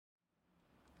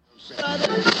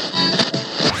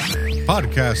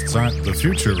Podcasts aren't the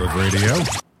future of radio.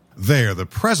 They're the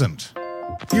present.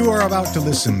 You are about to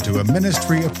listen to a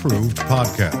ministry-approved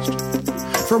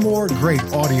podcast. For more great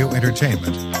audio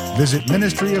entertainment, visit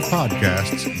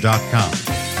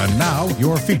ministryofpodcasts.com. And now,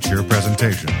 your feature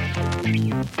presentation.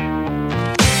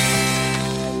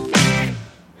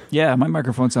 Yeah, my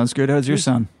microphone sounds good. How's your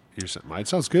sound? Mine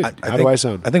sounds good. How do I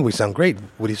sound? I think we sound great.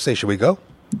 What do you say? Should we go?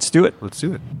 Let's do it. Let's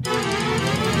do it.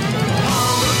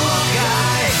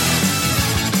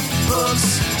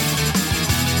 Books,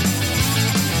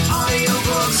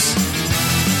 audiobooks,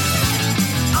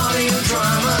 audio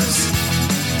dramas,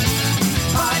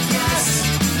 podcasts.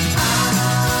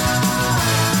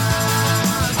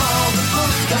 Paul the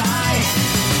Book Guy.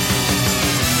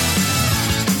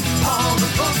 Paul the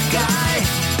Book Guy.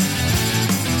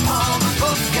 Paul the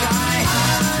Book Guy.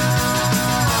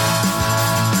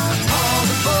 Paul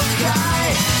the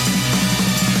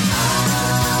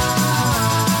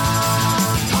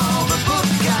Book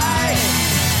Guy.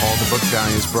 Paul the Book Guy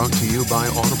is brought to you by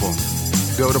Audible.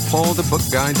 Go to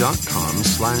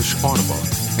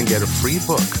paulthebookguy.com/audible and get a free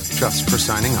book just for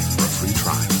signing up for a free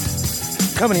trial.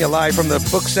 Coming to you live from the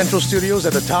Book Central Studios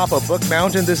at the top of Book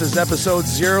Mountain. This is episode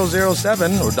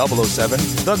 007, or 007,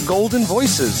 The Golden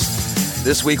Voices.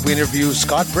 This week we interview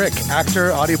Scott Brick,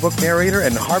 actor, audiobook narrator,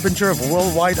 and harbinger of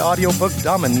worldwide audiobook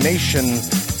domination.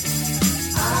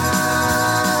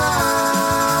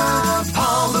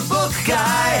 Paul the Book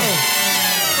Guy.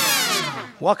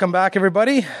 Welcome back,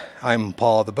 everybody. I'm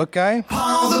Paul the Book Guy.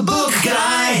 Paul the Book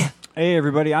Guy. Hey,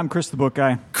 everybody. I'm Chris the Book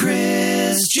Guy.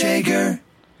 Chris Jager. Hey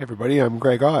everybody, I'm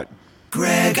Greg Ott.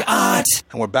 Greg Ott.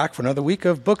 And we're back for another week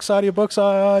of books, audiobooks,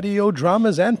 audio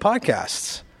dramas, and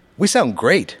podcasts. We sound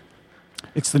great.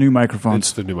 It's the new microphones.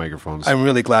 It's the new microphones. I'm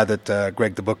really glad that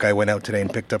Greg the Book Guy went out today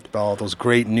and picked up all those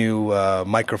great new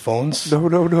microphones. No.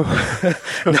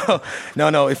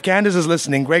 No. If Candace is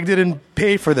listening, Greg didn't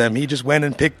pay for them. He just went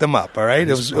and picked them up, all right? It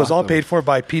was all paid for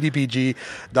by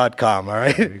pdbg.com, all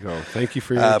right? There you go. Thank you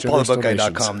for your generous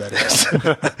paulthebookguy.com, that is.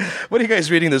 What are you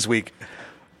guys reading this week?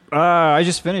 I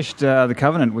just finished The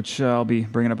Covenant, which I'll be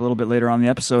bringing up a little bit later on in the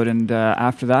episode. And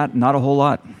after that, not a whole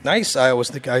lot. Nice. I always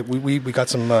think we got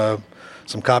some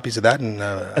copies of that. And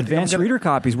Advanced reader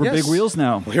copies. We're big wheels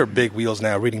now. We're big wheels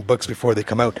now, reading books before they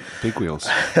come out. Big wheels.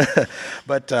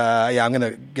 But, I'm going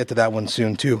to get to that one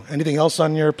soon, too. Anything else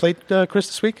on your plate, Chris,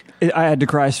 this week? I had to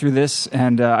cry through this,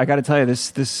 and I got to tell you,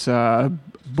 this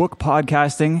book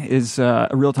podcasting is a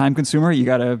real-time consumer. You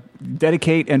got to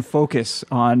dedicate and focus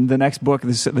on the next book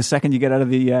the second you get out of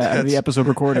the episode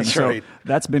recording. That's so right.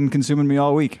 That's been consuming me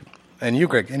all week. And you,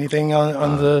 Greg, anything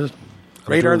on the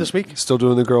radar this week? Still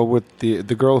doing the girl with the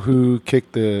girl who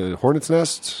kicked the hornet's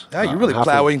nest. Yeah, you're really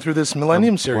plowing through this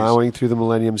Millennium series. Plowing through the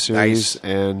Millennium series, Nice.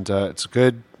 and it's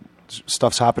good.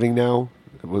 Stuff's happening now.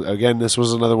 Again, this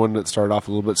was another one that started off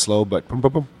a little bit slow, but boom,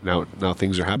 boom, boom. Now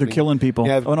things are happening. They're killing people.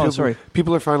 Yeah, Oh, no, sorry.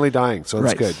 People are finally dying, so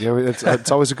that's Right. good. You know,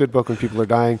 it's always a good book when people are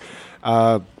dying.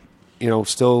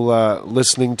 Still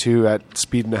listening to at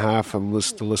speed and a half. I'm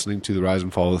still listening to The Rise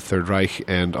and Fall of the Third Reich,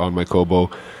 and on my Kobo,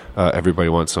 everybody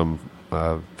wants some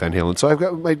Van Halen. So I've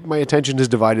got my attention is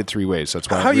divided three ways. That's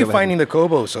why. How are you finding the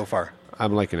Kobo so far?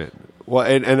 I'm liking it. Well,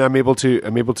 and I'm able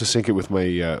to sync it with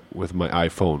my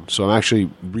iPhone. So I'm actually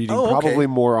reading probably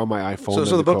more on my iPhone. So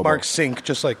the Kobo. bookmarks sync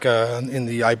just like in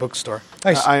the iBook store.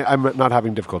 Nice. I'm not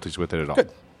having difficulties with it at all.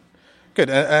 Good.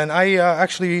 And I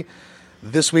actually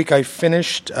this week I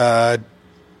finished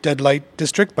Deadlight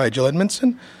District by Jill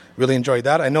Edmondson. Really enjoyed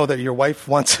that. I know that your wife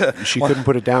wants. She couldn't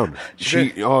put it down.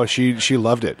 She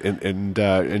loved it,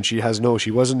 and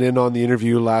she wasn't in on the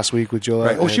interview last week with Jill.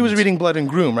 Right. Oh, she was reading Blood and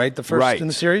Groom, right? The first in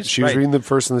the series. She was reading the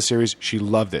first in the series. She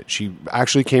loved it. She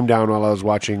actually came down while I was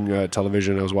watching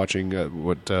television. I was watching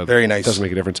very nice. Doesn't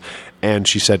make a difference. And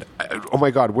she said, "Oh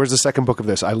my God, where's the second book of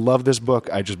this? I love this book.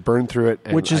 I just burned through it."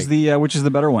 And Which is the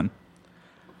better one?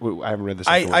 I haven't read the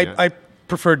second one yet. I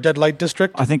prefer Deadlight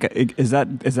District. I think is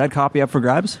that copy up for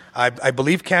grabs? I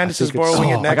believe Candace is borrowing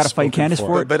it next. I got to fight Candace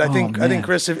for it. But I think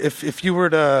Chris, if you were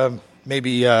to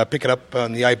maybe pick it up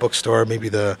on the iBook store, maybe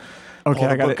the I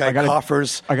got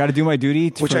coffers. I got to do my duty,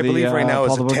 which I believe right now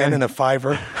is a 10 and a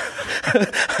 $5.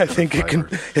 I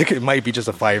think it might be just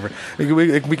a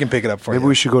 $5. We can pick it up for you. Maybe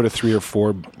we should go to 3 or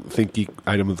 4 Think Geek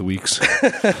item of the weeks.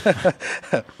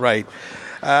 Right.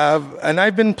 And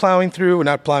I've been I've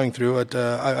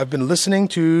been listening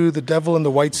to The Devil in the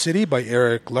White City by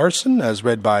Eric Larson, as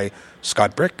read by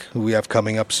Scott Brick, who we have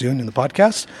coming up soon in the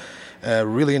podcast.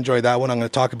 Really enjoyed that one. I'm going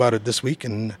to talk about it this week,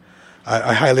 and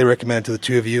I highly recommend it to the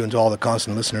two of you and to all the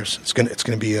constant listeners. It's going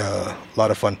to be a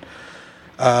lot of fun.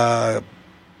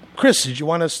 Chris, did you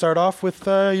want to start off with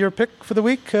your pick for the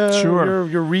week? Sure.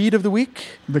 Your read of the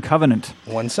week? The Covenant.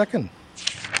 1 second.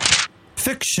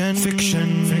 Fiction.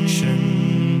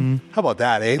 How about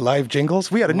that, eh? Live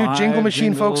jingles. We got a new Live jingle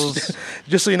machine, jingles. folks.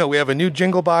 Just so you know, we have a new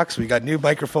jingle box. We got new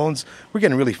microphones. We're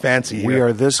getting really fancy here. We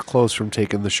are this close from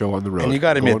taking the show on the road. And you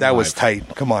got to admit, Going that was live.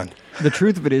 tight. Come on. The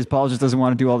truth of it is, Paul just doesn't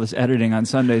want to do all this editing on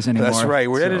Sundays anymore. That's right.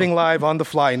 We're So- editing live on the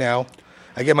fly now.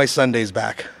 I get my Sundays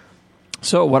back.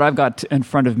 So what I've got in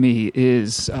front of me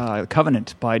is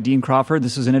Covenant by Dean Crawford.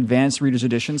 This is an advanced reader's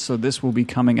edition, so this will be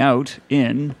coming out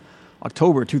in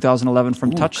October 2011 from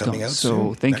Ooh, Touchstone. coming out So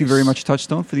soon. thank you Nice. very much,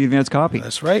 Touchstone, for the advanced copy.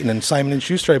 That's right. And then Simon &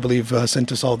 Schuster, I believe,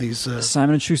 sent us all these.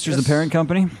 Simon & Schuster's Yes. the parent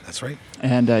company. That's right.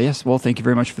 And yes, well, thank you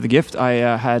very much for the gift.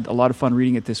 I had a lot of fun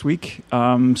reading it this week.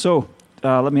 So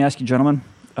let me ask you, gentlemen,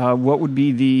 what would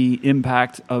be the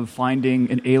impact of finding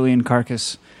an alien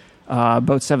carcass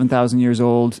about 7,000 years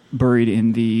old buried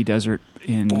in the desert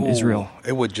in Israel?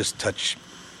 It would just touch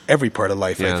every part of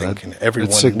life, Yeah, I think, that- in everyone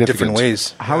that's in different significant.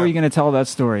 ways. How are you going to tell that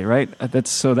story, right?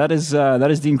 That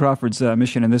is Dean Crawford's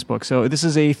mission in this book. So this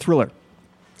is a thriller.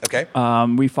 Okay.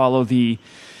 We follow the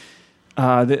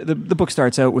book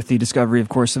starts out with the discovery, of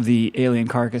course, of the alien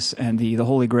carcass, and the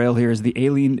Holy Grail here is the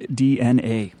alien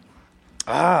DNA.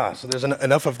 So there's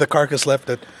enough of the carcass left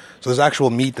so there's actual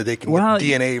meat that they can Well,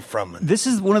 get DNA from. This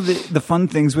is one of the fun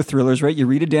things with thrillers, right? You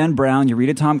read a Dan Brown, you read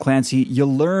a Tom Clancy, you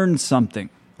learn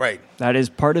something. Right. That is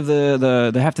part of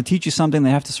the they have to teach you something. They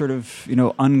have to sort of,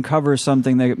 uncover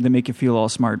something that make you feel all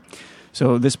smart.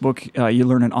 So this book, you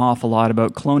learn an awful lot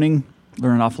about cloning,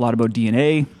 learn an awful lot about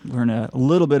DNA, learn a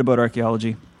little bit about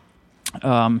archaeology.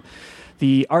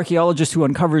 The archaeologist who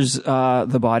uncovers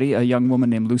the body, a young woman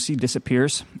named Lucy,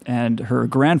 disappears, and her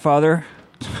grandfather,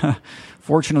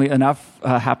 fortunately enough,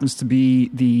 happens to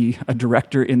be a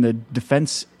director in the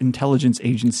Defense Intelligence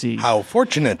Agency. How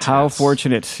fortunate. How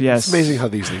fortunate, yes. It's amazing how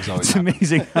these things always It's happen.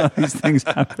 amazing how these things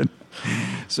happen.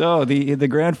 So the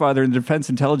grandfather in the Defense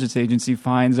Intelligence Agency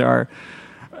finds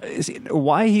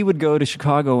why he would go to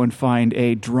Chicago and find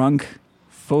a drunk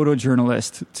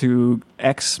photojournalist to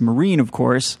ex-Marine, of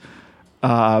course,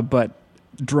 but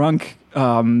drunk,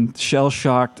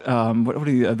 shell-shocked,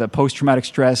 the post-traumatic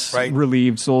stress Right.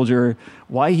 relieved soldier.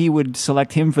 Why he would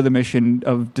select him for the mission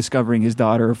of discovering his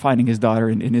daughter or finding his daughter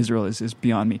in Israel is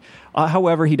beyond me.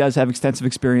 However, he does have extensive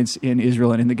experience in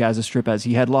Israel and in the Gaza Strip, as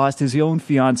he had lost his own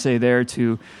fiancée there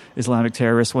to Islamic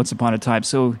terrorists once upon a time.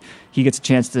 So he gets a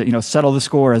chance to settle the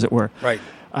score, as it were. Right.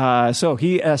 So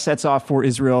he sets off for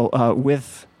Israel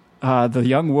with the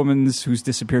young woman who's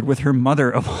disappeared with her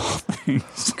mother, of all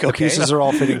things. The pieces are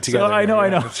all fitting together. So I know.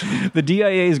 Yeah. The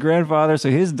DIA's grandfather, so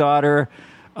his daughter,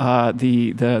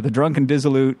 the drunken,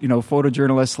 dissolute,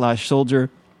 photojournalist / soldier,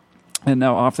 and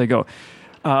now off they go.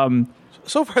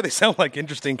 So far, they sound like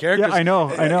interesting characters. Yeah, I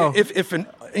know. If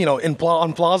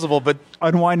implausible, but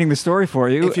Unwinding the story for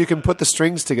you. If you can put the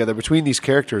strings together between these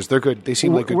characters, they're good. They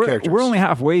seem like good characters. We're only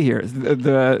halfway here.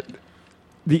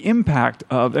 The impact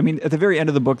of, at the very end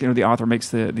of the book, the author makes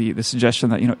the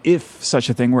suggestion that, if such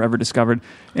a thing were ever discovered,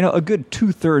 a good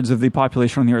 2/3 of the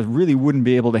population on the earth really wouldn't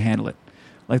be able to handle it.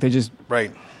 Like they just,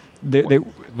 right. they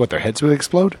What, their heads would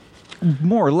explode?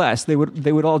 more or less, they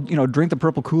would all, drink the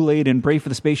purple Kool-Aid and pray for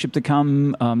the spaceship to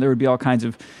come. There would be all kinds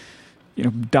of,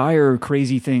 dire,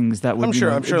 crazy things that would. I'm sure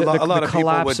a lot of people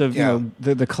collapse would, of yeah.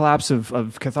 the collapse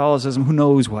of Catholicism. Who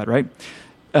knows what, right?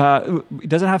 It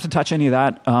doesn't have to touch any of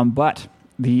that, but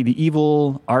the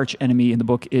evil arch enemy in the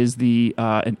book is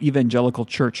an evangelical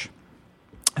church.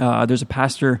 There's a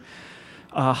pastor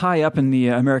high up in the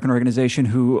American organization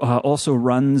who also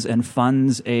runs and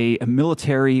funds a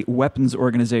military weapons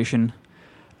organization,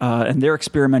 and they're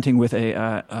experimenting with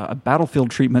a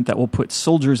battlefield treatment that will put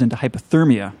soldiers into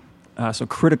hypothermia. So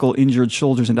critical injured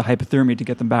soldiers into hypothermia to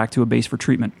get them back to a base for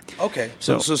treatment. Okay.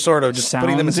 So So sort of just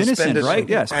putting them in sounds innocent, suspended right?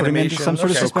 Yes, putting them into animation. some sort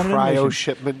of Okay. suspended Cryo animation.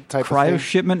 shipment type of Cryo thing?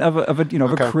 shipment of a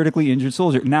Okay. critically injured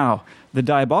soldier. Now, the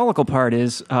diabolical part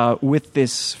is with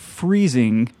this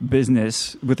freezing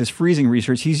business, with this freezing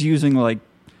research, he's using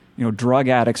drug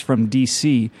addicts from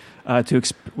DC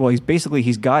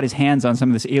he's got his hands on some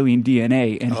of this alien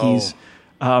DNA, and he's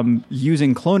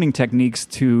using cloning techniques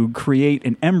to create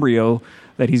an embryo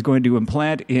that he's going to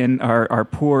implant in our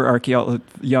poor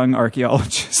young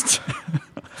archaeologist.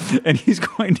 And he's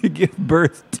going to give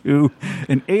birth to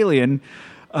an alien,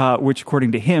 which,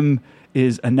 according to him,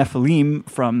 is a Nephilim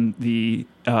from the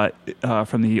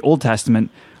Old Testament,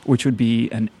 which would be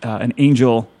an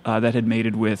angel that had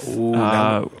mated with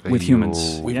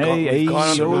humans. We've gone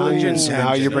on the religion Now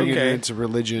tangent. you're bringing Okay. it into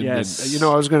religion. Yes. And,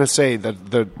 I was going to say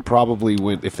that probably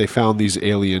if they found this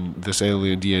alien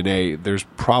DNA, there's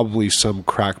probably some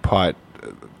crackpot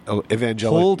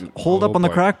evangelical. Hold up on the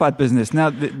crackpot business. Now,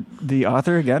 the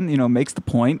author again, makes the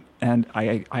point, and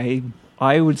I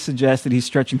would suggest that he's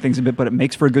stretching things a bit, but it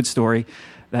makes for a good story.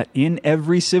 That in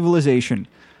every civilization,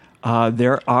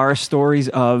 there are stories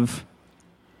of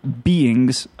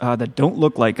beings that don't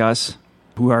look like us,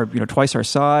 who are twice our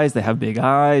size. They have big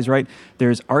eyes, right?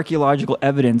 There's archaeological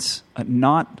evidence,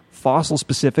 not fossil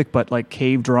specific, but like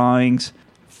cave drawings,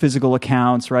 physical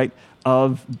accounts, right,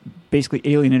 of basically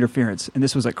alien interference. And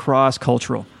this was like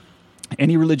cross-cultural.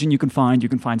 Any religion you can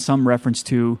find some reference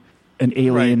to an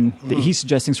alien. Right. He's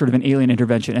suggesting sort of an alien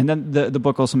intervention. And then the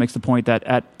book also makes the point that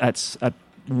at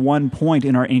one point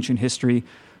in our ancient history,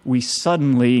 we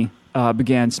suddenly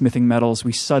began smithing metals.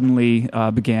 We suddenly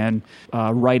began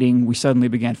writing. We suddenly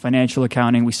began financial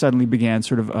accounting. We suddenly began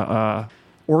sort of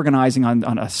organizing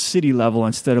on a city level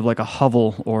instead of like a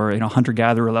hovel or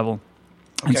hunter-gatherer level.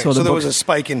 Okay, And so there book- was a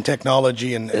spike in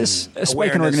technology and a spike in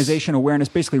awareness. organization awareness,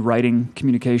 basically writing,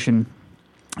 communication.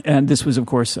 And this was, of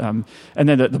course, and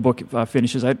then the book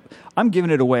finishes. I'm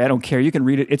giving it away. I don't care. You can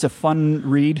read it. It's a fun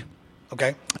read.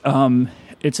 Okay.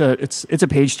 It's a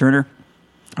page turner.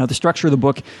 The structure of the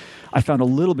book I found a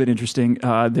little bit interesting.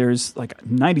 There's like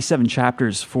 97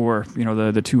 chapters for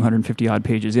the 250 odd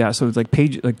pages. Yeah, so it's like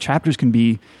chapters can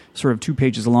be sort of 2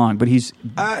 pages long. But he's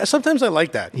Sometimes I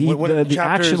like that. When the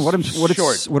chapters action.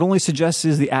 short. What only suggests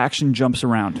is the action jumps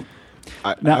around.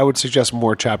 I would suggest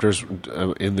more chapters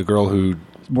in The Girl Who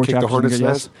More Kicked the chapters in Hornet's The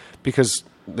Girl, Nest, because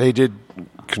they did.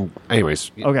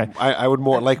 Anyways, Okay. I would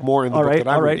more in the book that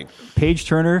I'm reading. Page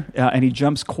turner, and he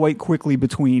jumps quite quickly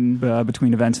between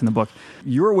events in the book.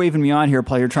 You're waving me on here,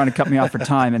 Paul. You're trying to cut me off for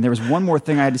time, and there was one more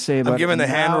thing I had to say about. I'm giving the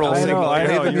hand roll I signal. know. Play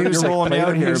the You're music, rolling me play the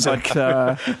out here, music.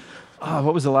 but.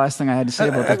 What was the last thing I had to say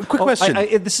about that? Quick question.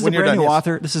 This is When a you're brand new done, yes.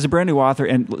 author. This is a brand new author,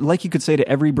 and like you could say to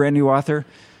every brand new author,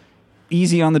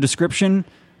 easy on the description.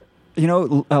 A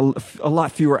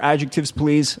lot fewer adjectives,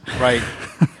 please. Right.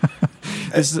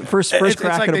 This is the first It's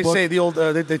crack like at a they book. say the old.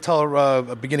 They tell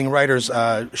beginning writers,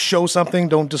 show something,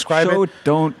 don't describe Show it.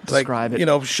 don't Like, describe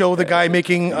it. Show the guy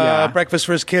making Yeah. breakfast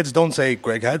for his kids. Don't say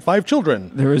Greg had 5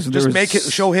 children.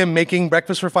 Show him making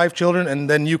breakfast for 5 children, and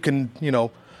then you can.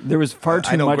 There was far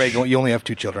too I know, much. Greg, you only have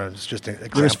 2 children. It's just an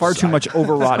example. There was far too much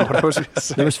overwrought.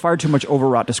 say. There was far too much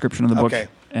overwrought description of the book. Okay.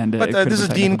 And But it could this have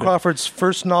is been Dean a bit. Crawford's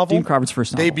first novel. Dean Crawford's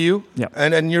first novel. Debut. Yeah.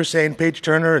 And you're saying page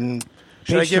turner, and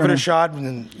should Page I give it turner. a shot?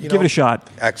 And, Give it a shot.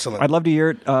 Excellent. I'd love to hear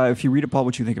it. If you read it, Paul,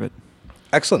 what you think of it.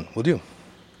 Excellent. We'll do.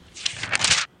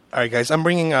 All right, guys. I'm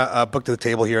bringing a book to the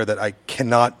table here that I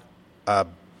cannot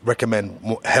recommend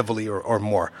heavily or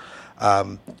more.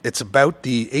 It's about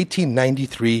the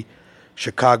 1893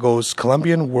 Chicago's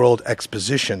Columbian World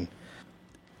Exposition.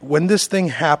 When this thing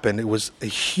happened, it was a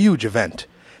huge event.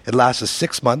 It lasted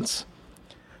 6 months.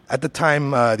 At the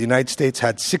time, the United States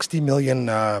had 60 million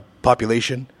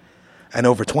population, and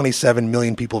over 27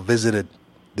 million people visited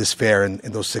this fair in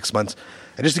those 6 months.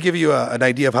 And just to give you an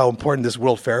idea of how important this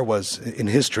World Fair was in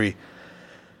history,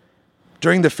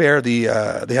 during the fair, they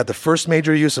had the first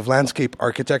major use of landscape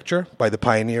architecture by the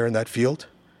pioneer in that field,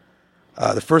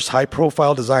 the first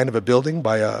high-profile design of a building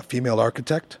by a female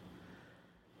architect.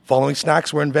 Following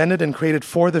snacks were invented and created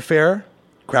for the fair.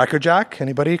 Cracker Jack,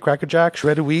 anybody? Cracker Jack,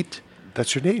 shredded wheat.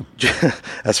 That's your name.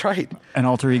 That's right. An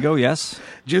alter ego, yes.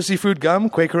 Juicy fruit gum,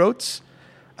 Quaker Oats.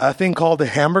 A thing called the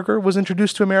hamburger was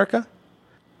introduced to America.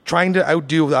 Trying to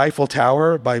outdo the Eiffel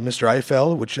Tower by Mr.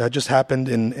 Eiffel, which had just happened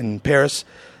in Paris.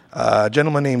 A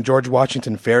gentleman named George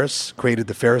Washington Ferris created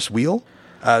the Ferris wheel.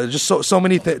 Just so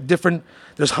many different.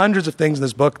 There's hundreds of things in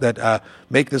this book that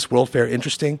make this World Fair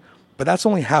interesting, but that's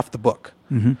only half the book.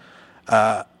 Mm-hmm.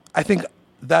 I think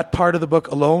that part of the book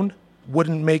alone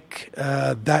wouldn't make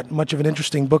that much of an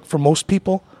interesting book for most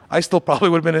people. I still probably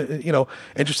would have been,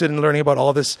 interested in learning about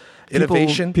all this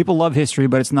innovation. People love history,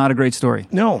 but it's not a great story.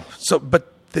 No,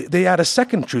 but they add a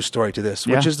second true story to this,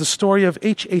 which Yeah. is the story of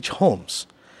H.H. Holmes.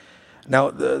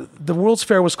 Now, the World's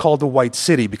Fair was called the White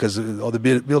City because all the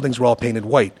buildings were all painted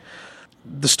white.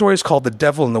 The story is called The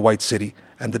Devil in the White City,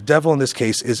 and the devil in this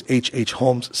case is H.H.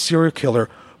 Holmes, serial killer,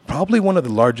 probably one of the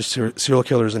largest serial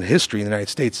killers in history in the United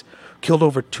States, killed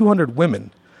over 200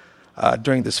 women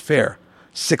during this fair,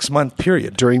 6-month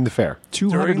period. During the fair.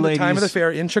 200 During ladies. the time of the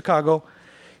fair in Chicago,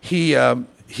 he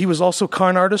was also a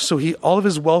con artist, so all of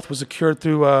his wealth was accrued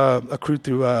through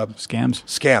Scams.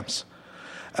 scams.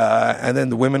 And then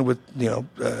the women would,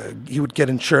 he would get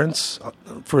insurance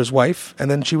for his wife,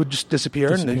 and then she would just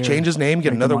disappear. And then change his name,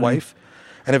 get Make the another money. wife.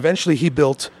 And eventually he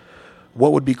built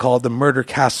what would be called the Murder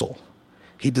Castle.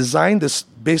 He designed this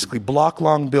basically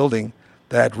block-long building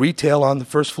that had retail on the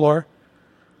first floor,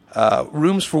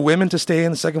 rooms for women to stay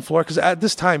in the second floor. Because at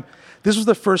this time, this was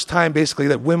the first time basically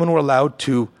that women were allowed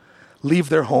to leave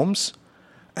their homes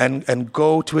and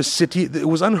go to a city. It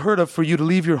was unheard of for you to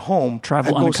leave your home.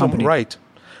 Travel and go unaccompanied. Right.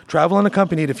 Travel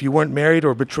unaccompanied if you weren't married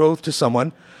or betrothed to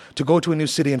someone, to go to a new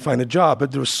city and find a job.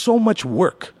 But there was so much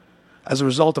work as a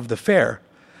result of the fair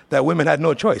that women had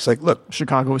no choice. Like, look,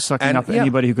 Chicago was sucking And, up yeah,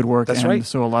 anybody who could work. that's and right.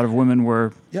 So a lot of women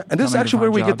were. yeah, and this is coming to actually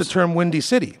where find we get the jobs. term Windy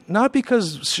City. Not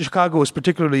because Chicago is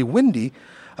particularly windy.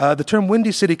 The term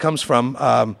Windy City comes from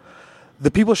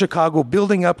the people of Chicago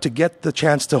building up to get the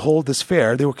chance to hold this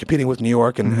fair. They were competing with New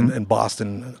York and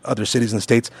Boston and other cities in the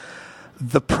States.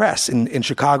 The press in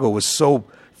Chicago was so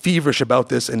feverish about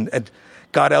this and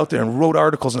got out there and wrote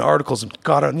articles and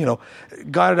got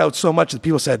it out so much that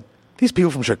people said, these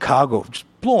people from Chicago just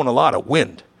blowing a lot of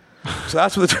wind. So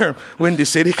that's where the term Windy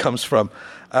City comes from.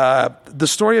 The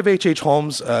story of H.H.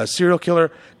 Holmes, serial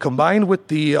killer, combined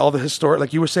with all the historic,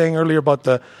 like you were saying earlier about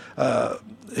the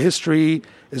history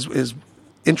is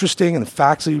interesting, and the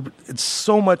facts. It's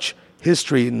so much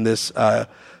history in this.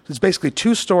 It's basically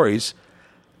two stories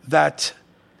that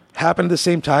happen at the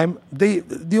same time.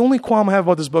 The only qualm I have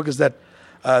about this book is that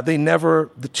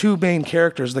the two main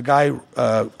characters, the guy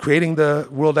creating the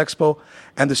World Expo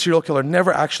and the serial killer,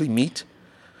 never actually meet.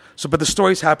 So, but the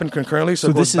stories happen concurrently, so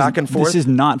it goes back and forth. This is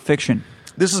not fiction.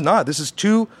 This is not. This is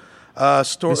two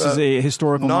stories. This is a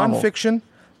historical novel. non-fiction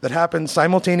that happened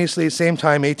simultaneously, same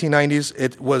time, 1890s.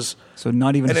 It was So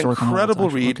not even an historical incredible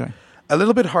novels, actually. read. Okay. A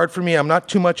little bit hard for me. I'm not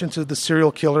too much into the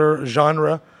serial killer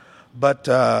genre, but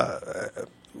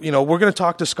we're going to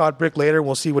talk to Scott Brick later.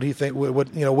 We'll see what he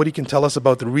what he can tell us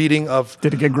about the reading of.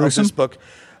 Did it get gruesome? Of this book?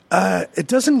 It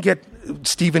doesn't get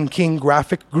Stephen King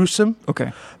graphic gruesome.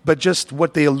 Okay. But just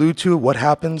what they allude to, what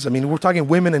happens. I mean, we're talking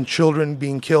women and children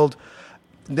being killed.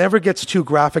 Never gets too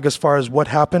graphic as far as what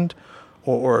happened,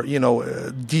 or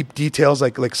deep details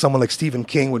like someone like Stephen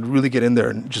King would really get in there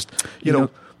and just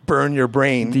burn your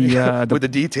brain with the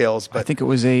details. But I think it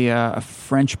was a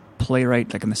French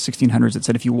playwright, like in the 1600s, that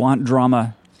said, if you want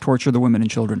drama, torture the women and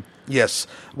children. yes,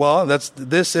 well,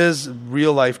 this is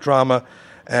real life drama,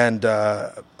 and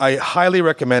I highly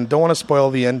recommend. Don't want to spoil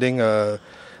the ending.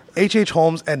 H.H.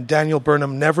 Holmes and Daniel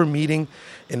Burnham never meeting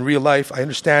in real life. I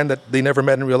understand that they never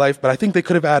met in real life, but I think they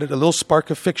could have added a little spark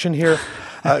of fiction here,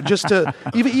 just to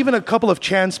even a couple of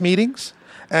chance meetings.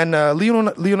 And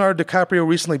Leonardo DiCaprio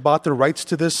recently bought the rights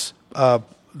to this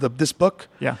this book.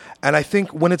 Yeah. And I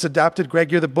think when it's adapted,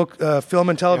 Greg, you're the book film and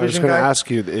I was television going to guy.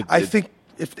 ask you. I think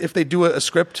if they do a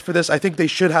script for this, I think they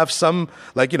should have some,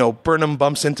 Burnham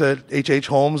bumps into H.H.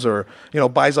 Holmes or,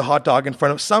 buys a hot dog in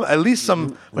front of at least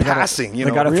some passing, They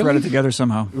got to thread it together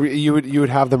somehow. You would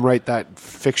have them write that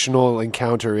fictional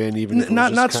encounter in, even if it was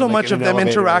Not just so kinda much like in of an them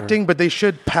elevator or- interacting, but they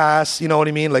should pass. You know what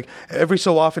I mean? Like every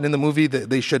so often in the movie,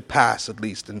 they should pass at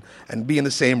least and be in the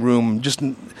same room, just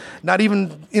not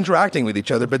even interacting with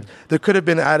each other. But there could have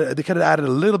been added. They could have added a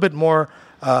little bit more,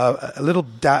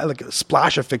 like a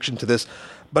splash of fiction to this.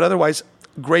 But otherwise,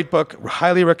 great book.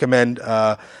 Highly recommend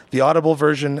the Audible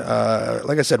version.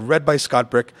 Like I said, read by Scott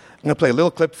Brick. I'm going to play a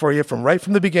little clip for you from right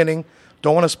from the beginning.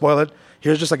 Don't want to spoil it.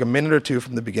 Here's just like a minute or two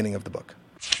from the beginning of the book.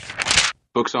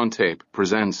 Books on Tape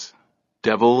presents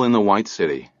Devil in the White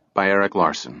City by Eric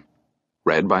Larson.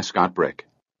 Read by Scott Brick.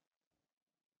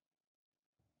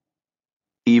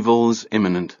 Evil's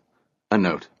imminent. A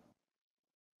note.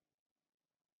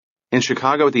 In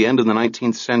Chicago at the end of the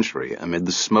 19th century, amid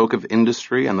the smoke of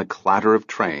industry and the clatter of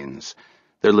trains,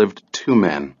 there lived two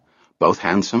men, both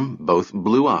handsome, both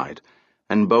blue-eyed,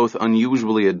 and both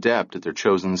unusually adept at their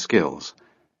chosen skills.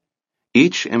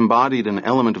 Each embodied an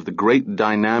element of the great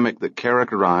dynamic that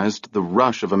characterized the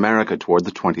rush of America toward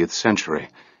the 20th century.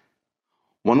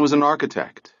 One was an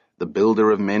architect, the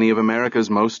builder of many of America's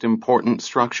most important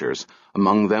structures,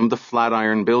 among them the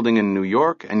Flatiron Building in New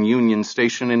York and Union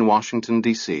Station in Washington,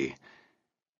 D.C.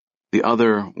 The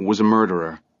other was a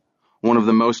murderer, one of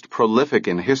the most prolific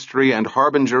in history and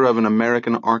harbinger of an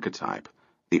American archetype,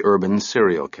 the urban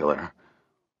serial killer.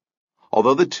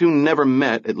 Although the two never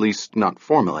met, at least not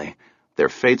formally, their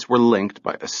fates were linked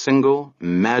by a single,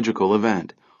 magical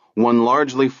event, one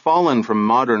largely fallen from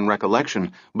modern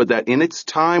recollection, but that in its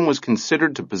time was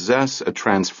considered to possess a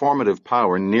transformative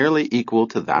power nearly equal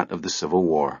to that of the Civil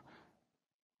War.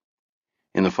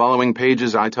 In the following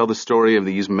pages, I tell the story of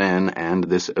these men and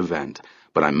this event,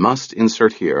 but I must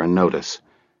insert here a notice.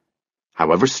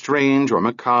 However strange or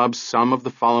macabre some of the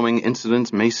following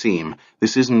incidents may seem,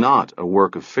 this is not a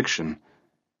work of fiction.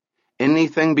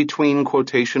 Anything between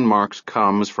quotation marks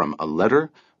comes from a letter,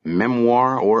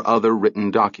 memoir, or other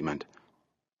written document.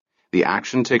 The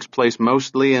action takes place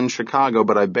mostly in Chicago,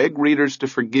 but I beg readers to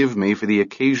forgive me for the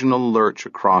occasional lurch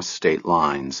across state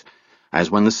lines, as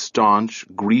when the staunch,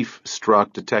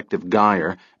 grief-struck Detective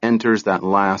Geyer enters that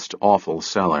last awful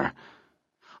cellar.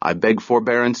 I beg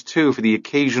forbearance, too, for the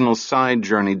occasional side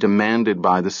journey demanded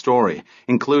by the story,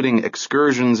 including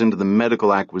excursions into the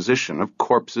medical acquisition of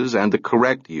corpses and the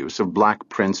correct use of Black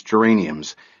Prince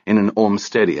geraniums in an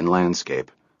Olmstedian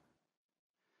landscape.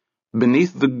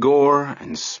 Beneath the gore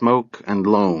and smoke and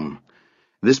loam,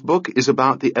 this book is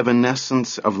about the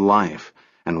evanescence of life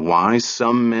and why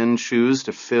some men choose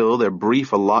to fill their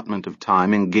brief allotment of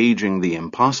time engaging the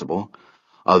impossible,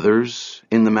 others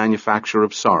in the manufacture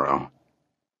of sorrow.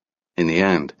 In the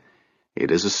end, it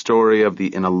is a story of the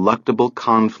ineluctable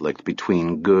conflict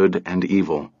between good and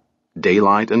evil,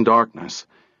 daylight and darkness,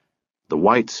 the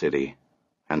white city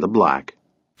and the black.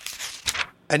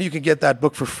 And you can get that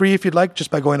book for free if you'd like, just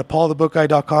by going to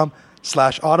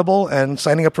paulthebookguy.com/audible and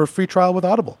signing up for a free trial with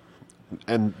Audible.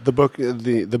 And the book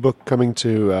coming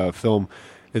to film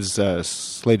is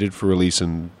slated for release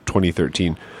in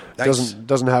 2013. Nice.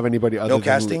 Doesn't have anybody other than...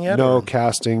 casting yet? No or?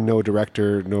 casting, no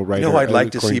director, no writer. You know who I'd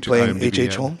like to see playing IMDb,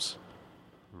 H.H. Holmes?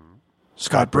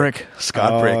 Scott Brick.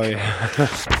 Scott Brick. Yeah.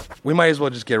 We might as well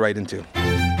just get right into Book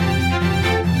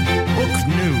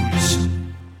news.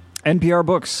 NPR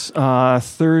Books,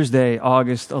 Thursday,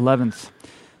 August 11th.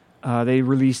 They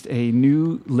released a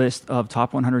new list of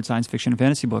top 100 science fiction and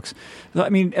fantasy books. I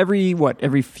mean, every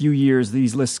few years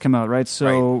these lists come out, right?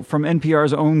 So Right. from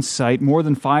NPR's own site, more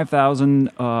than 5,000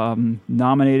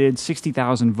 nominated,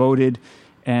 60,000 voted,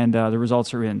 and the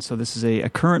results are in. So this is a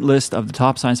current list of the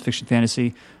top science fiction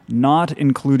fantasy, not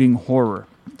including horror.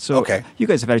 So Okay. you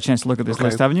guys have had a chance to look at this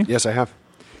list, haven't you? Yes, I have.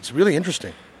 It's really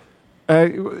interesting.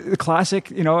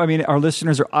 Classic, our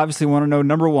listeners are obviously want to know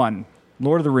number 1,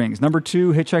 Lord of the Rings. Number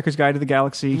 2, Hitchhiker's Guide to the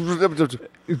Galaxy.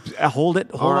 Hold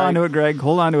on to it, Greg.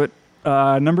 Hold on to it.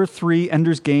 Number 3,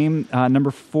 Ender's Game. Number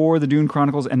 4, The Dune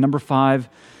Chronicles. And number 5,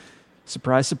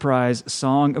 surprise, surprise,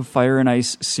 Song of Fire and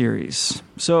Ice series.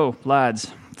 So,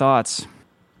 lads, thoughts?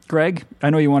 Greg, I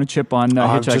know you want to chip on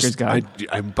Hitchhiker's Guide.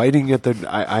 I'm biting at the...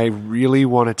 I really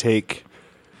want to take...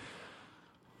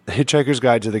 Hitchhiker's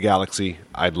Guide to the Galaxy.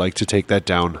 I'd like to take that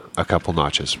down a couple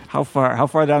notches. How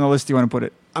far down the list do you want to put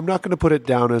it? I'm not going to put it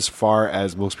down as far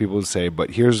as most people would say,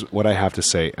 but here's what I have to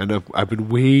say. And I've been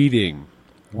waiting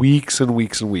weeks and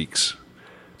weeks and weeks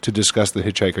to discuss the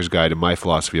Hitchhiker's Guide and my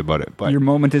philosophy about it. But Your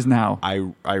moment is now.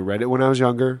 I read it when I was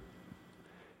younger.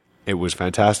 It was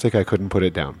fantastic. I couldn't put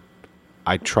it down.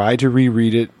 I tried to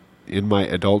reread it in my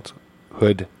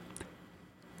adulthood,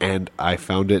 and I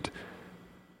found it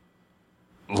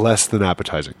less than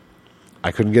appetizing.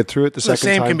 I couldn't get through it the The second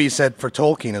time. same can be said for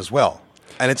Tolkien as well.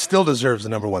 And it still deserves the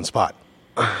number 1 spot.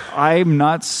 I'm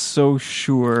not so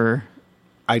sure.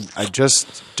 I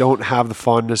just don't have the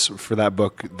fondness for that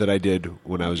book that I did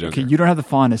when I was younger. Okay, you don't have the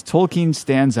fondness. Tolkien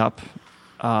stands up.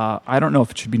 I don't know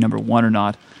if it should be number 1 or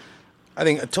not. I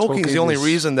think Tolkien's Tolkien the only is-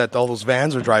 reason that all those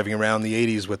vans are driving around the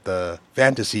 80s with the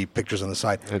fantasy pictures on the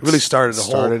side. It It's really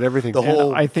started everything. the And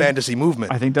whole I think- fantasy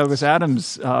movement. I think Douglas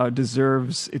Adams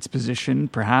deserves its position,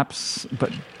 perhaps,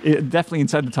 but definitely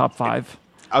inside the top 5.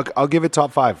 I'll give it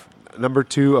top 5. Number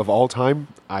 2 of all time.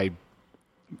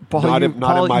 Paul, Not in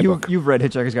my book. You've read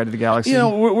Hitchhiker's Guide to the Galaxy. You know,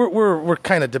 we're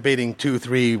kind of debating 2,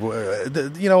 3.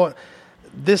 You know what?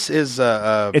 This is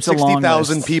It's a long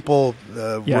 60,000 list. people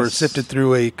were Yes. sifted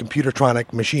through a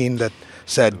computertronic machine that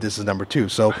said this is number 2.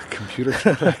 So Computer.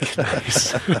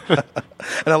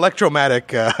 an electromagnetic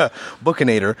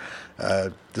bookinator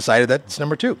decided that it's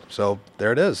number 2. So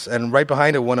there it is. And right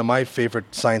behind it, one of my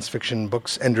favorite science fiction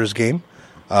books, Ender's Game.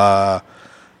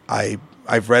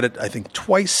 I've read it, I think,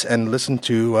 twice and listened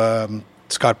to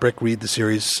Scott Brick read the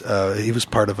series. He was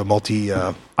part of a multi...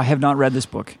 I have not read this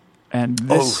book. And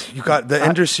this, you got the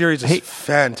Ender series is hey,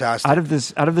 fantastic. out of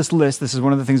this list, this is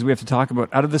one of the things we have to talk about.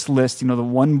 Out of this list, the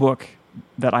one book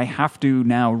that I have to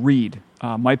now read,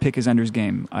 my pick is Ender's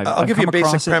Game. I'll give you a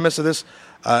basic premise of this.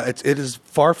 It is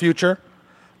far future.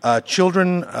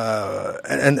 Children,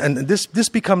 and this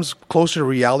becomes closer to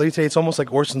reality today. It's almost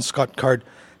like Orson Scott Card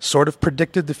sort of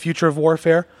predicted the future of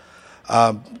warfare.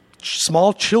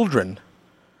 Small children,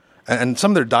 and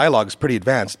some of their dialogue is pretty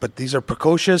advanced, but these are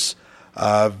precocious,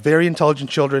 very intelligent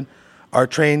children, are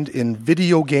trained in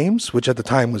video games, which at the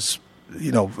time was,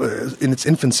 in its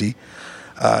infancy.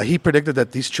 He predicted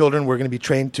that these children were going to be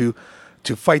trained to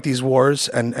fight these wars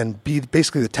and be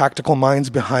basically the tactical minds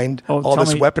behind all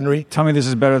this weaponry. Tell me this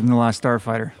is better than The Last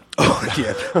Starfighter. Oh,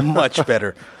 yeah, much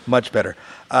better, much better.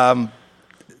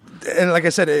 And like I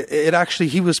said, it actually,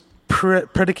 he was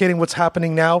predicating what's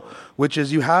happening now, which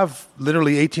is you have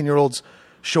literally 18-year-olds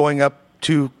showing up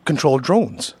to control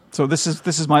drones. So this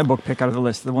is my book pick out of the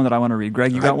list, the one that I want to read.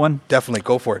 Greg, you got one? Definitely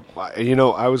go for it.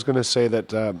 I was going to say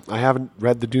that I haven't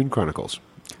read the Dune Chronicles,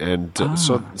 and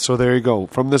so there you go.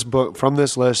 From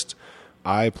this list,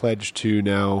 I pledge to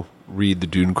now read the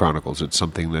Dune Chronicles. It's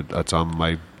something that's on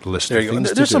my list. There of you go.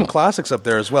 things There's to some do. classics up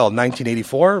there as well.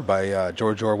 1984 by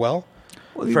George Orwell.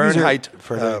 Well, these Fahrenheit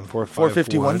Fahrenheit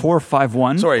 451.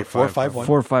 451. Sorry, 451.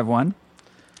 451.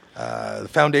 The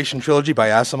Foundation Trilogy by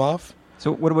Asimov.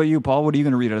 So what about you, Paul? What are you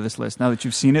going to read out of this list now that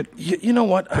you've seen it? You know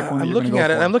what? one that I'm you're looking gonna at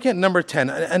go it. for. I'm looking at number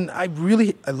 10, and I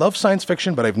love science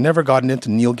fiction, but I've never gotten into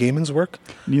Neil Gaiman's work.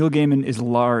 Neil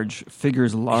Gaiman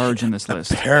figures large in this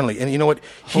list. Apparently, and you know what?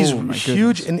 He's Oh, my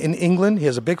huge goodness. in England. He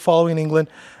has a big following in England.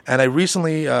 And I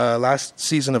recently, last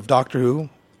season of Doctor Who,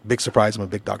 big surprise, I'm a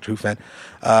big Doctor Who fan.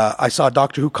 I saw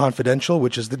Doctor Who Confidential,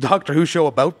 which is the Doctor Who show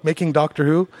about making Doctor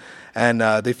Who, and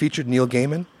they featured Neil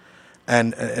Gaiman.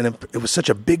 And it was such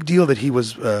a big deal that he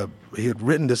had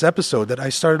written this episode that I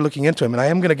started looking into him, and I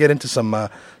am going to get into some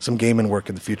Gaiman work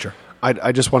in the future.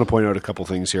 I just want to point out a couple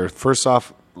things here. First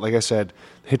off, like I said,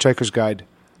 Hitchhiker's Guide,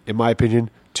 in my opinion,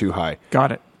 too high.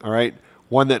 Got it. All right,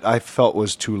 one that I felt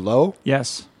was too low.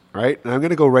 Yes. All right, and I'm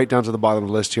going to go right down to the bottom of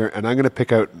the list here, and I'm going to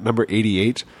pick out number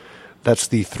 88. That's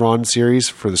the Thrawn series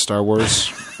for the Star Wars.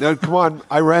 Now, come on,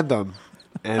 I read them,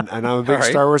 and I'm a big All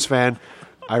right. Star Wars fan.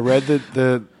 I read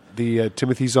the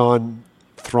Timothy Zahn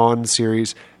Thrawn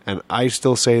series, and I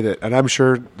still say that, and I'm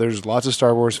sure there's lots of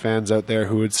Star Wars fans out there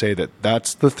who would say that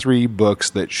that's the 3 books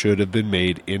that should have been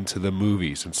made into the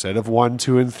movies instead of 1,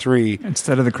 2, and 3.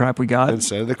 Instead of the crap we got.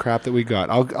 Instead of the crap that we got.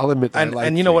 I'll admit that. I like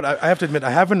And you know 3. what? I have to admit, I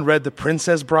haven't read The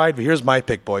Princess Bride, but here's my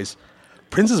pick, boys.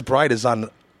 Princess Bride is on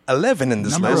 11 in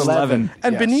this Number list. 11.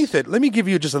 And Yes. beneath it, let me give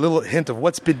you just a little hint of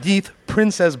what's beneath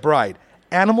Princess Bride.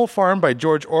 Animal Farm by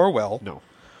George Orwell. No.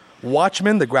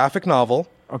 Watchmen, the graphic novel.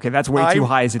 Okay, that's way too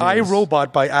high as it is. I,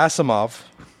 Robot by Asimov.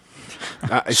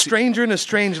 I see- Stranger in a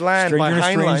Strange Land Stranger in by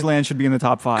a Strange Heinlein. Land should be in the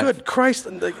top 5. Good Christ.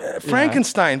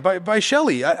 Frankenstein by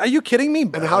Shelley. Are you kidding me?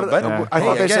 And how did But- I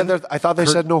thought hey, they again, said I thought they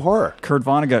said no horror. Kurt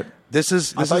Vonnegut. This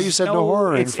is I thought you said no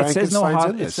horror, and It says no Frankenstein's horror.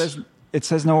 in this. It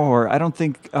says no horror. I don't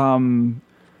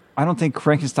think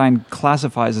Frankenstein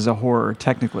classifies as a horror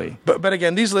technically. But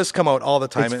again, these lists come out all the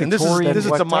time, It's and this Victorian- is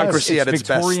what democracy It's at its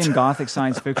Victorian best. Gothic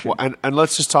science fiction. Well, and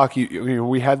let's just talk. We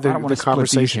had I the don't wanna split these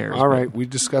conversation. hairs, All but- right, we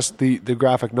discussed the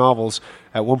graphic novels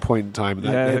at one point in time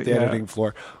that Yeah, hit the yeah. editing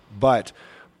floor, but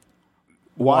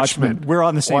Watchmen. We're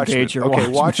on the same page here. Okay,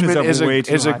 Watchmen Watchmen is up way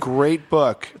too is a high. great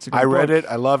book. It's a great I read book. it.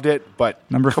 I loved it. But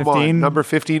Number come 15? on, number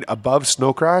 15, above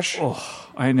Snow Crash.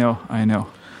 I know.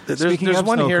 Speaking There's of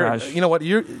one Snow here. Crash. You know what?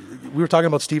 We were talking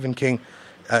about Stephen King.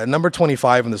 Number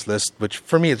 25 on this list, which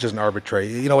for me is just an arbitrary.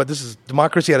 You know what? This is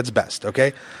democracy at its best.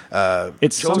 Okay,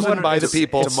 It's chosen somewhat- by the it's-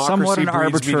 people. It's somewhat an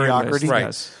Democracy breeds arbitrary mediocrity. list,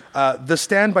 Right. yes. The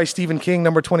Stand by Stephen King,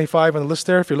 number 25 on the list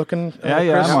there. If you're looking, Yeah,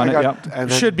 Chris, I'm on it. got- Yep. and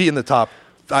then- should be in the top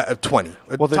 20,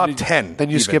 Well, then top you- 10. Then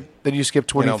you even. skip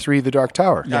 23, The Dark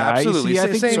Tower. Yeah, absolutely. I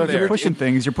think Same you're there. pushing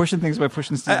things. You're pushing things by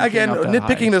pushing Stephen Again, King up that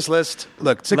nitpicking high. this list.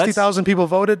 Look, 60,000 people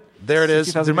voted. There it is.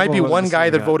 60,000 There might be people voted. one Let's guy see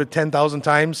that that. voted 10,000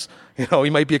 times. You know, he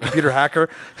might be a computer hacker.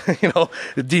 You know,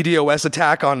 the DDoS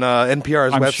attack on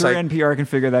NPR's I'm website. sure NPR can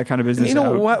figure that kind of business You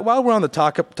know, out. while we're on the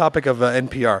topic of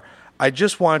NPR, I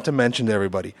just wanted to mention to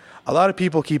everybody, a lot of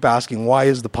people keep asking, why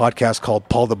is the podcast called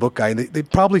Paul the Book Guy? And they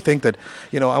probably think that,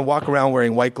 you know, I walk around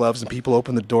wearing white gloves and people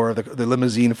open the door of the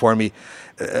limousine for me.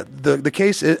 The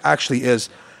case actually is,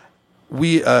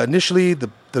 we initially, the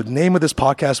name of this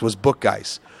podcast was Book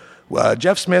Guys.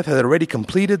 Jeff Smith had already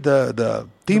completed the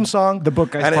theme song. The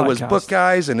Book Guys and it was podcast. Book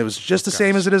Guys, and it was just the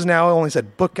same as it is now. I only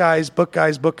said Book Guys, Book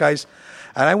Guys, Book Guys.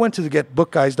 And I went to get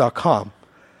bookguys.com,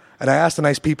 and I asked the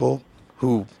nice people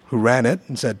who ran it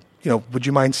and said, you know, would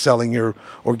you mind selling or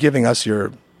giving us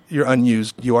your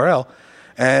unused URL?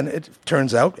 And it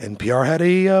turns out NPR had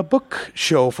a book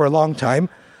show for a long time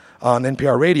on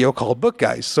NPR radio called Book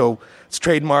Guys. So it's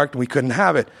trademarked, and we couldn't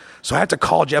have it. So I had to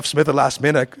call Jeff Smith at the last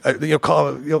minute.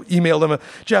 Email him,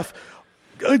 Jeff.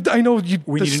 I know We the need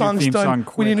a new song's theme done.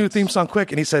 song We need a new quick. theme song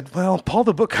quick. And he said, well, Paul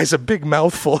the Book Guy's a big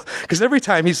mouthful. Because every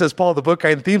time he says Paul the Book Guy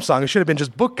in the theme song, it should have been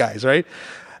just Book Guys, right?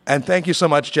 And thank you so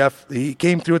much, Jeff. He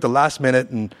came through at the last minute,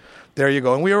 and there you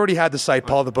go. And we already had the site,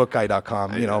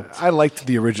 paulthebookguy.com, you know. I liked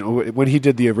the original when he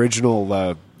did the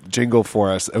original jingle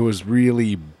for us. It was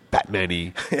really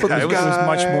Batman-y. it was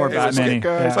much more It was Batman-y. good,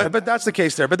 guys. Yeah. But that's the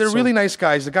case there. But they're really nice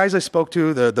guys. The guys I spoke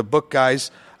to, the book guys,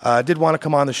 did want to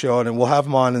come on the show, and we'll have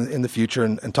them on in the future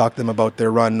and talk to them about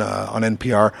their run on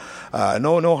NPR.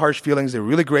 No harsh feelings. They're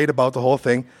really great about the whole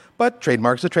thing, but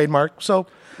trademark's a trademark. So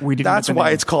that's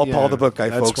why it's called Paul the Book Guy,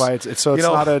 folks. That's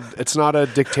why it's not a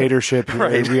dictatorship.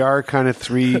 Right. We are kind of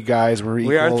three guys.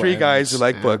 We are three guys who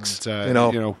like books. We're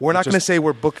not going to say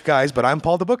we're book guys, but I'm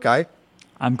Paul the Book Guy.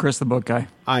 I'm Chris the Book Guy.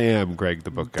 I am Greg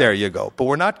the Book Guy. There you go. But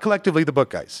we're not collectively the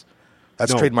book guys.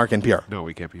 That's trademark NPR. No,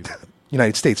 we can't be that.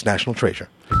 United States National Treasure.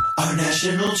 Our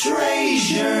national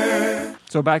treasure.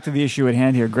 So back to the issue at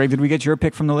hand here. Greg, did we get your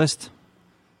pick from the list?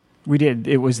 We did.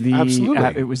 It was the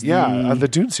Absolutely. It was the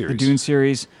Dune series. The Dune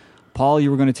series. Paul, you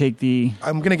were going to take the.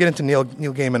 I'm going to get into Neil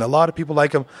Gaiman. A lot of people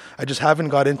like him. I just haven't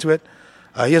got into it.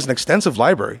 He has an extensive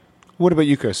library. What about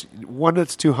you, Chris? One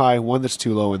that's too high, one that's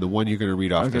too low, and the one you're going to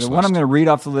read off this The list. one I'm going to read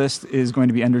off the list is going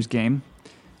to be Ender's Game.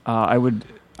 I'm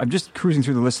just cruising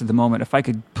through the list at the moment. If I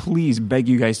could please beg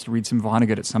you guys to read some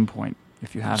Vonnegut at some point,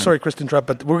 if you haven't. Sorry, Chris, to interrupt,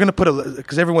 but we're going to put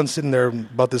because everyone's sitting there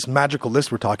about this magical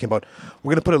list we're talking about.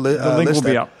 We're going to put a The link list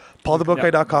will be at up.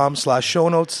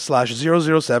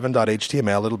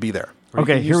 paulthebookguy.com/shownotes/007.html. It'll be there. Or you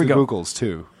Okay, can here use we the go. Googles,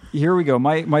 too. Here we go.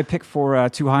 My pick for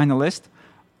Too High on the list.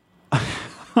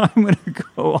 I'm going to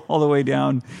go all the way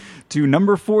down to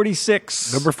number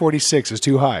 46. Number 46 is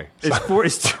too high. It's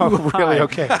too Oh, high. really?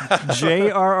 Okay.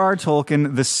 J.R.R.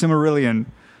 Tolkien, The Silmarillion.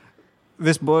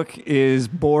 This book is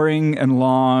boring and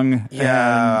long.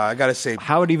 Yeah, I got to say.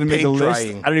 How it even made the paint list,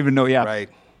 drying. I don't even know. Yeah, Right.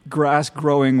 Grass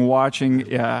growing, watching.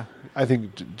 Yeah, I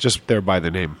think just there by the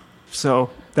name.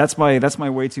 so that's my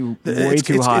way too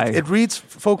high. It reads,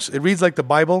 folks. It reads like the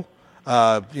Bible.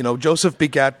 Joseph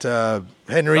begat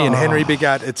Henry, and Henry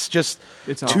begat. It's just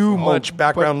It's too awful. much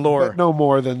background lore. But no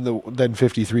more than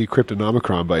 53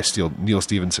 Cryptonomicron by Neil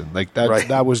Stevenson. Like that. Right.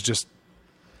 That was just.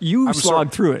 You I'm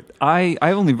slogged through it. I've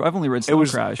only read Snow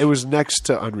Crash. It was next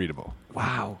to unreadable.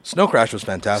 wow. Snow Crash was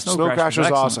fantastic. Snow Snow Crash Crash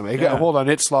was was excellent. awesome. Yeah. Hold on,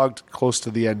 it slogged close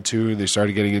to the end too, and they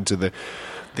started getting into the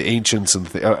ancients, and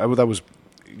that was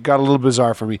got a little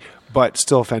bizarre for me, but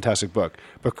still a fantastic book.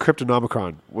 But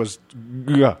Cryptonomicron was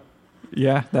Yeah,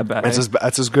 that bad.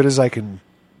 that's as good as I can.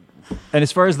 And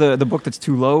as far as the book that's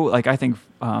too low, like I think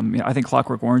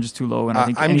Clockwork Orange is too low, and I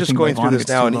think I'm just anything going by through this Vonnegut's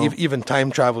now, too and low. even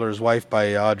Time Traveler's Wife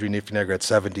by Audrey Niffenegger at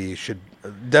 70 should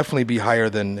definitely be higher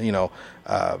than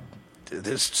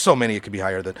there's so many it could be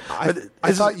higher than.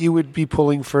 I thought you would be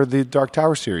pulling for the Dark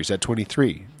Tower series at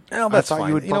 23. Well, that's I thought fine.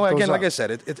 you would bump Again, those like up. I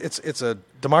said, it's a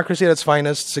democracy at its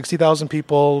finest. 60,000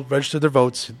 people registered their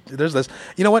votes. There's this.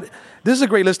 You know what? This is a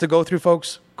great list to go through,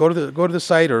 folks. Go to the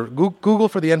site or Google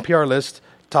for the NPR list.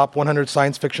 Top 100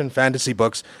 science fiction fantasy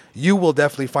books. You will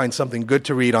definitely find something good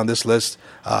to read on this list.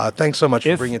 Thanks so much for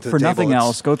If bringing it to the for table. nothing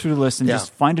else, go through the list and Yeah.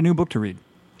 just find a new book to read,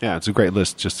 Yeah, it's a great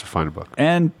list just to find a book.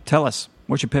 and tell us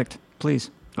what you picked, please.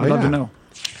 I'd love yeah. to know.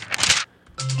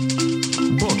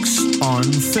 Books on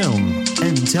film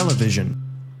and television.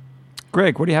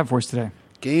 Greg, what do you have for us today?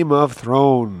 Game of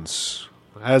Thrones,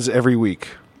 as every week.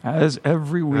 As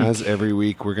every week. As every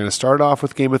week, we're going to start off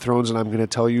with Game of Thrones, and I'm going to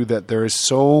tell you that there is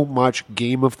so much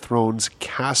Game of Thrones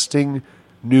casting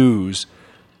news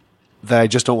that I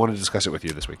just don't want to discuss it with you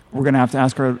this week. We're going to have to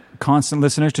ask our constant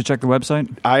listeners to check the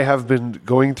website. I have been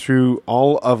going through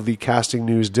all of the casting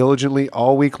news diligently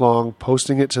all week long,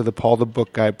 posting it to the Paul the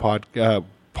Book Guy Paul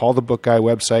the Book Guy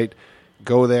website.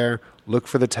 Go there, look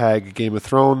for the tag Game of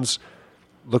Thrones,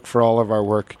 look for all of our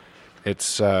work.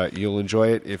 It's you'll enjoy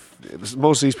it. If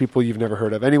most of these people you've never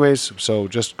heard of, anyways, so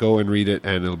just go and read it,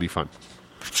 and it'll be fun.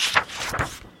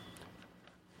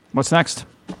 What's next?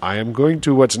 I am going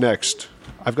to what's next.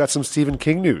 I've got some Stephen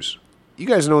King news. You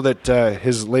guys know that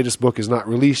his latest book is not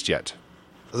released yet.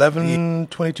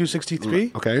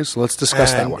 11/22/63. Okay, so let's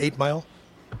discuss that and one. 8 Mile.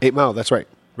 8 Mile, that's right.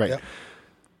 Right. Yep.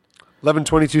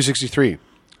 11/22/63.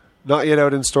 Not yet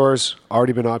out in stores.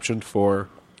 Already been optioned for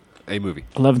a movie.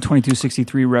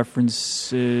 11/22/63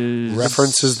 references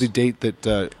References the date that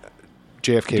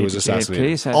JFK was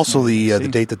assassinated. Also, the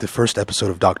date that the first episode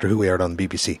of Doctor Who aired on the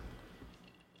BBC.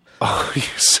 Oh, you're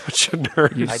such a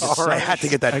nerd. I had to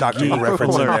get that Doctor Who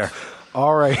reference in there.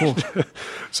 All right.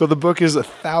 So the book is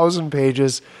 1,000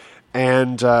 pages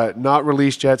and not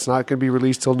released yet. It's not going to be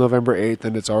released till November 8th,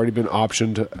 and it's already been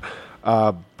optioned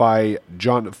by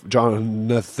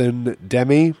Jonathan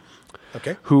Demme,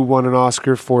 Okay, who won an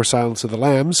Oscar for Silence of the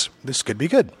Lambs. this could be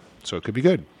good. So it could be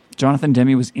good. Jonathan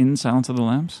Demme was in Silence of the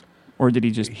Lambs? Or did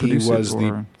he just He produce was it?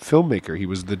 the filmmaker. He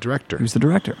was the director. He was the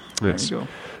director. Yes. There you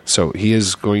go. So he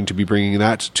is going to be bringing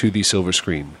that to the silver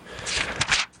screen.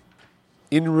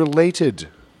 In related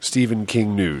Stephen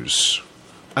King news,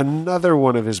 another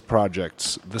one of his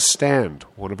projects, The Stand,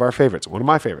 one of our favorites, one of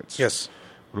my favorites. Yes.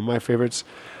 One of my favorites.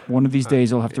 One of these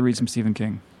days, you'll have to read some Stephen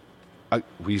King.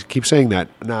 we keep saying that.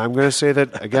 Now I'm going to say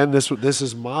that again. This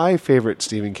is my favorite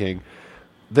Stephen King.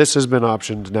 This has been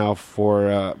optioned now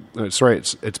for.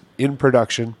 It's in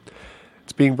production.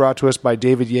 It's being brought to us by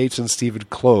David Yates and Stephen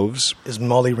Kloves. Is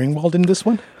Molly Ringwald in this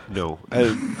one? No.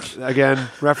 Again,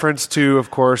 reference to,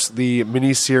 of course, the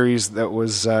miniseries that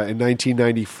was in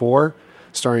 1994,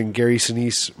 starring Gary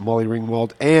Sinise, Molly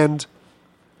Ringwald, and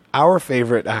our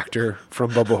favorite actor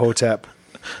from Bubba Hotep,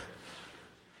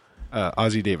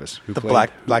 Ozzie Davis, who The played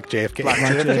black JFK.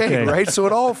 JFK, right? So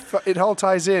it all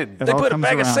ties in. They put a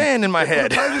bag of sand in my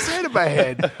head. I was saying in my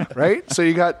head, right? So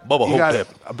you got Bubba Hotep.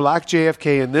 a black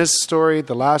JFK in this story.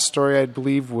 The last story, I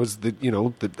believe, was the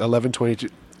 11/22.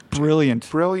 Brilliant.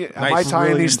 Brilliant. Am I Nice. tying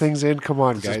Brilliant. these things in? Come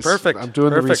on, guys. is perfect. I'm doing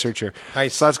the Perfect. research here.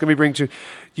 Nice. So that's going to be bring to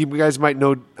you guys might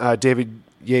know David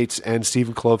Yates and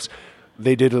Stephen Kloves.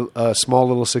 They did a small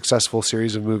little successful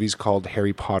series of movies called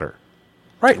Harry Potter.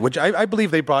 Right, which I believe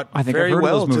they brought I think I've very heard of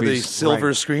well those to the movies. silver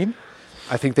Right. screen.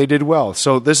 I think they did well.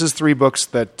 So this is 3 books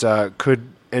that could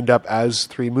end up as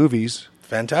 3 movies.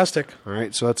 Fantastic. All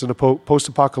right, so that's in a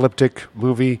post-apocalyptic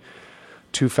movie.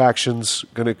 2 factions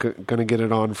gonna get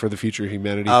it on for the future of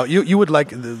humanity. You would like.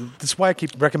 That's why I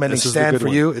keep recommending This is the Stand good for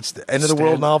one. you. It's the end of the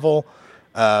world Stand. novel.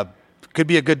 Could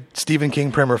be a good Stephen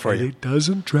King primer for you. It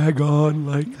doesn't drag on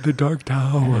like the Dark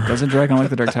Tower. Doesn't drag on like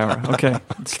the Dark Tower. Okay.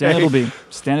 Stand it will be.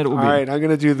 Stand it will be. All right, I'm going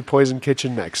to do the Poison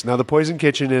Kitchen next. Now, the Poison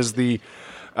Kitchen is the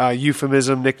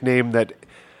euphemism nickname that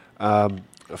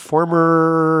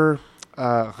former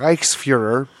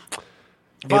Reichsfuhrer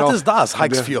What is das,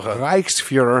 Reichsführer?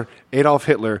 Reichsfuhrer Adolf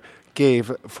Hitler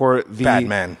gave for the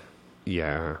Batman.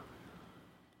 Yeah,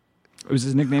 It was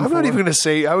his nickname. I'm for not even going to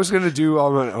say. I was going to do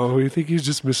all my. Oh, you think he's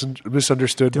just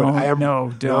misunderstood? Don't, but I am.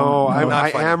 no, don't, No, no. I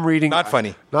Not funny. am reading. Not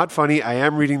funny. Not funny. I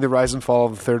am reading the Rise and Fall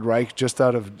of the Third Reich just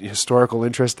out of historical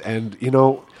interest, and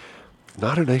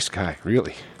not a nice guy,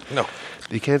 really. No.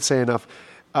 You can't say enough.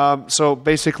 So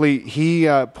basically, he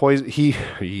coined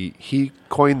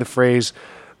the phrase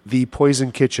 "the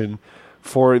Poison Kitchen"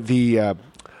 for the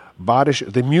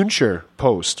the Müncher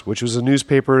Post, which was a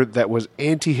newspaper that was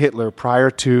anti-Hitler prior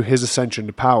to his ascension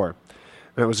to power.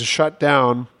 And it was shut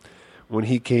down when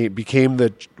he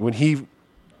when he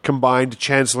combined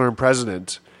chancellor and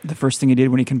president. The first thing he did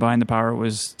when he combined the power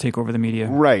was take over the media.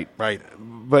 Right. Right.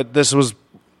 But this was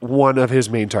one of his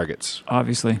main targets.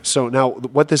 Obviously. So now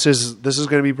what this is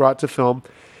going to be brought to film.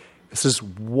 This is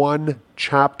one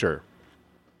chapter.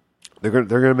 They're going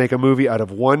to make a movie out of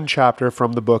one chapter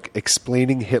from the book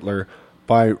Explaining Hitler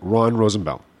by Ron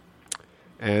Rosenbaum.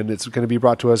 And it's going to be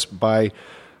brought to us by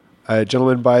a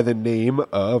gentleman by the name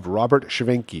of Robert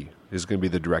Shavenky is going to be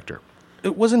the director.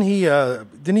 Wasn't he?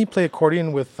 Didn't he play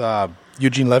accordion with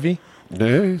Eugene Levy?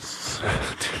 Nice.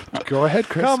 Go ahead,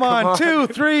 Chris. Come on, 2,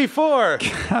 3, 4.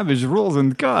 Cabbage rolls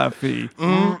and coffee.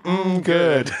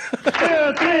 Good. 2,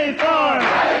 3, 4.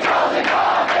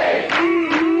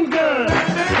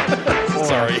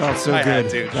 Sorry, Felt so I good. had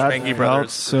to. That Schwanky felt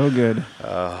Brothers. so good.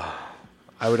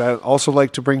 I would also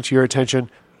like to bring to your attention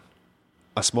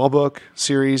a small book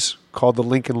series called The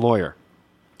Lincoln Lawyer,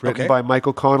 written Okay. by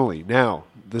Michael Connolly. Now,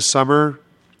 this summer,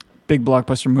 Big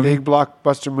blockbuster movie. big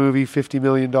blockbuster movie, $50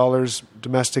 million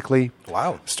domestically,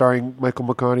 Wow. starring Matthew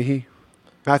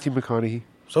McConaughey.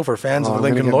 So for fans Oh, of I'm the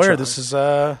gonna Lincoln get in Lawyer, trouble. this is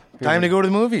time to go to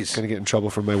the movies. Going to get in trouble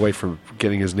from my wife for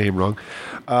getting his name wrong.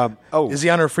 Is he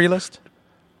on our free list?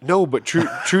 No, but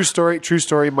true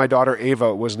story. My daughter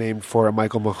Ava was named for a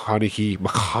Michael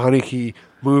McConaughey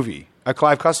movie, a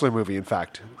Clive Cussler movie, in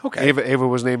fact. Okay. Ava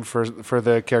was named for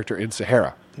the character in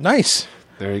Sahara. Nice.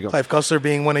 There you go. Clive Cussler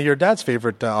being one of your dad's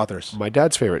favorite authors. My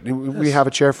dad's favorite. We have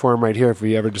a chair for him right here if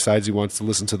he ever decides he wants to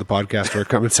listen to the podcast or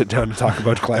come and sit down and talk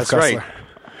about Clive That's Cussler. right.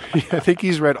 I think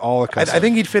he's read all of Cussler. I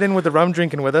think he'd fit in with the rum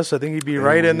drinking with us. I think he'd be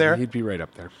right in there. He'd be right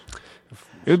up there.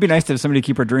 It would be nice to have somebody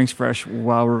keep our drinks fresh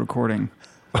while we're recording.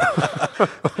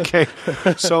 Okay.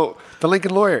 So, The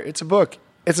Lincoln Lawyer, it's a book.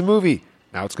 It's a movie.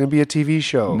 Now it's going to be a TV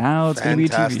show. Now it's going to be a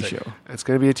TV Fantastic. show. It's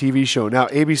going to be a TV show. Now,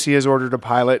 ABC has ordered a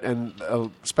pilot, and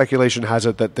speculation has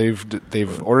it that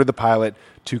they've ordered the pilot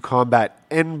to combat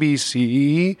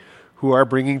NBC, who are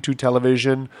bringing to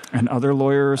television Another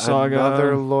lawyer saga.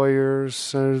 another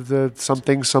lawyers, the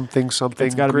something. It's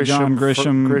gotta be John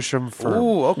Grisham. Grisham firm.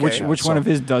 Ooh, okay. Which one of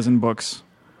his dozen books?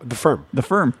 The firm. The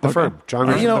Firm. The Okay. firm. John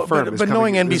Grisham. You know, the firm. but is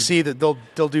knowing coming- NBC that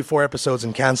they'll do 4 episodes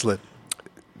and cancel it.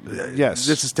 Yes,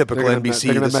 This is typical They're gonna- NBC.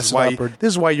 They're going This to is mess it why up. Or this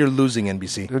is why you're losing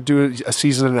NBC. do a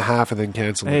season and a half and then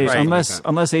cancel it. Hey, or something like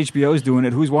unless that. HBO's doing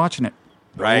it, who's watching it?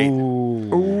 Right.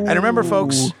 And remember,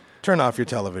 folks, turn off your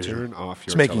television. Turn off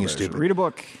your It's making television. you stupid. Read a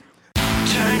book.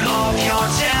 Turn off your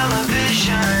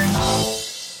television.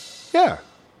 Yeah.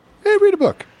 Hey, read a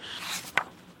book.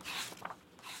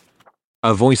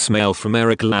 A voicemail from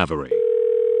Eric Lavery.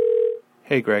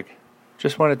 Hey Greg,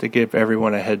 just wanted to give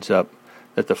everyone a heads up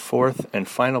that the fourth and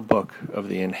final book of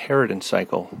the Inheritance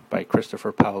Cycle by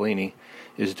Christopher Paolini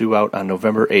is due out on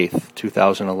November 8th,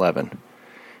 2011.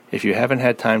 If you haven't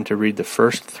had time to read the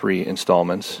first three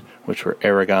installments, which were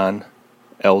Aragon,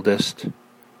 Eldest,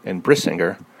 and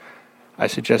Brissinger, I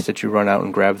suggest that you run out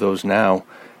and grab those now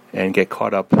and get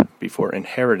caught up before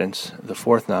Inheritance, the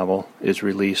fourth novel, is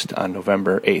released on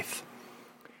November 8th.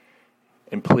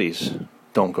 And please,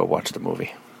 don't go watch the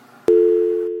movie.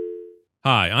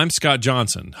 Hi, I'm Scott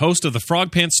Johnson, host of the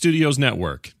Frog Pants Studios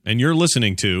Network, and you're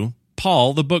listening to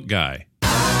Paul the Book Guy.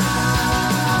 Paul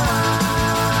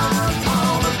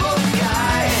the Book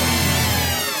Guy.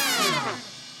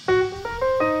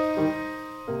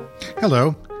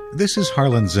 Hello, this is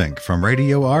Harlan Zink from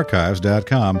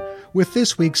RadioArchives.com with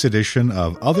this week's edition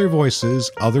of Other Voices,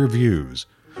 Other Views,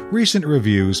 recent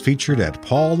reviews featured at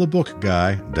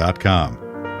paulthebookguy.com.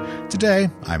 Today,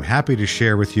 I'm happy to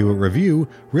share with you a review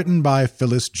written by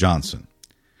Phyllis Johnson.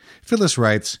 Phyllis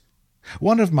writes,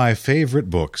 "One of my favorite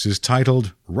books is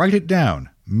titled Write It Down,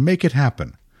 Make It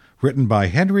Happen, written by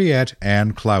Henriette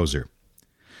Ann Clouser.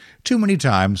 Too many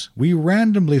times, we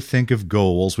randomly think of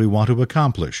goals we want to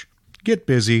accomplish, get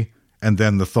busy, and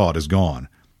then the thought is gone.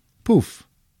 Poof.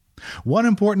 One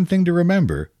important thing to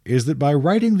remember is that by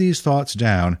writing these thoughts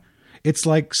down, it's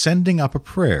like sending up a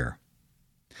prayer.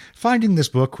 Finding this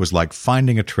book was like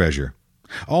finding a treasure.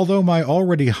 Although my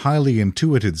already highly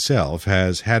intuitive self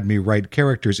has had me write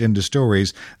characters into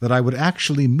stories that I would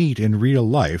actually meet in real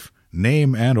life,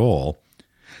 name and all,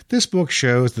 this book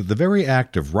shows that the very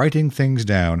act of writing things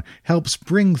down helps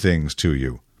bring things to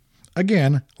you.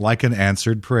 Again, like an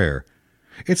answered prayer.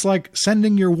 It's like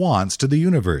sending your wants to the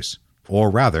universe, or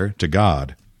rather, to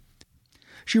God.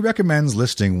 She recommends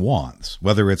listing wants,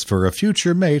 whether it's for a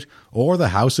future mate or the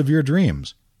house of your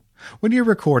dreams. When you're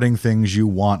recording things you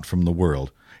want from the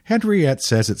world, Henriette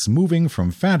says it's moving from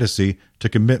fantasy to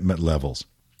commitment levels.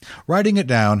 Writing it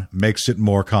down makes it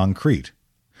more concrete.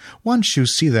 Once you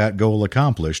see that goal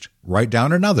accomplished, write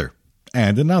down another,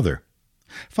 and another.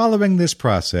 Following this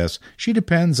process, she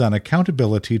depends on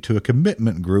accountability to a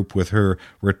commitment group with her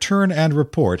return and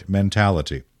report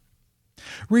mentality.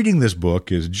 Reading this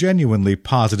book is genuinely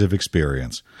positive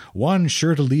experience, one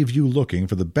sure to leave you looking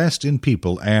for the best in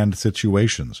people and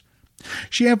situations.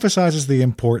 She emphasizes the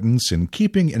importance in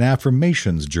keeping an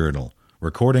affirmations journal,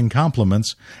 recording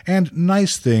compliments, and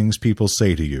nice things people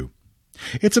say to you.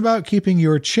 It's about keeping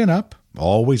your chin up,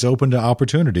 always open to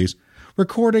opportunities,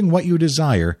 recording what you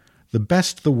desire, the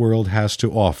best the world has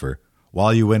to offer,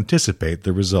 while you anticipate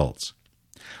the results.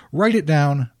 Write it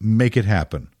down, make it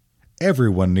happen.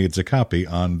 Everyone needs a copy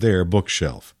on their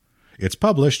bookshelf. It's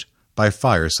published by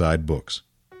Fireside Books.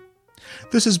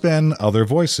 This has been Other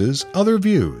Voices, Other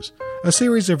Views, a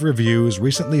series of reviews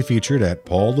recently featured at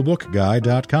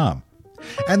paulthebookguy.com.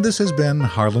 And this has been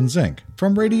Harlan Zink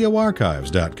from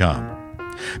RadioArchives.com.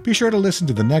 Be sure to listen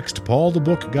to the next Paul the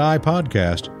Book Guy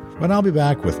podcast when I'll be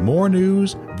back with more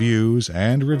news, views,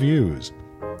 and reviews.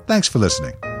 Thanks for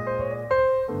listening.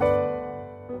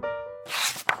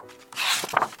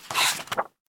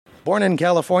 Born in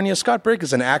California, Scott Brick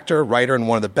is an actor, writer, and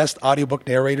one of the best audiobook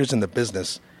narrators in the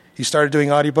business. He started doing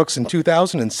audiobooks in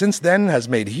 2000 and since then has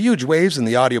made huge waves in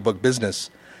the audiobook business.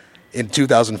 In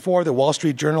 2004, the Wall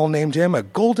Street Journal named him a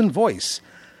Golden Voice.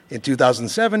 In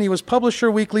 2007, he was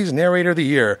Publisher Weekly's Narrator of the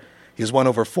Year. He has won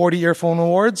over 40 Earphone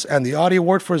Awards and the Audie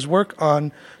Award for his work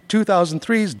on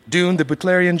 2003's Dune, the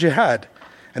Butlerian Jihad.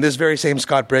 And this very same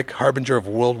Scott Brick, harbinger of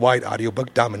worldwide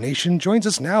audiobook domination, joins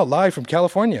us now live from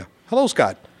California. Hello,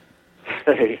 Scott.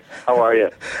 Hey, how are you?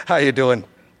 How you doing?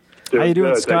 How you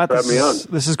doing, good. Scott? Thanks for having me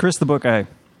on. This is Chris the Book Guy.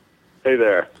 Hey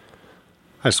there.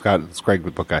 Hi, Scott. It's Greg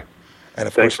the Book Guy. And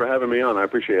of Thanks course, for having me on. I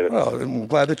appreciate it. well, I'm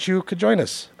glad that you could join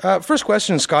us. First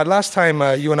question, Scott. Last time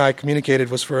you and I communicated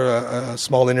was for a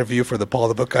small interview for the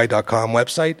paulthebookguy.com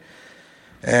website.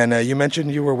 And you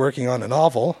mentioned you were working on a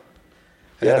novel.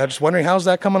 And Yes. I'm just wondering, how's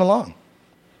that coming along?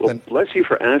 Well, bless you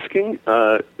for asking.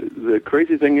 The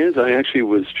crazy thing is I actually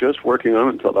was just working on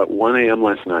it until about 1 a.m.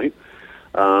 last night.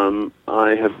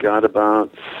 I have got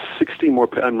about 60 more.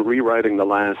 I'm rewriting the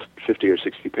last 50 or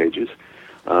 60 pages.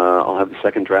 I'll have the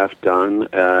second draft done,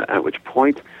 at which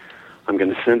point I'm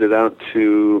going to send it out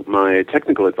to my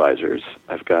technical advisors.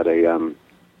 I've got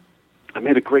I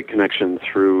made a great connection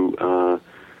through a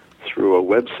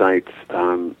website.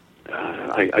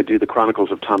 I do the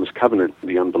Chronicles of Thomas Covenant,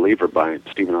 The Unbeliever by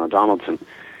Stephen R. Donaldson,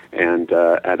 and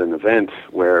at an event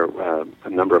where a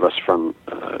number of us from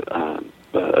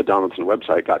Donaldson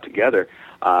website got together,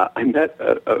 I met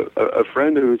a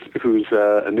friend who's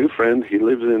a new friend. He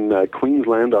lives in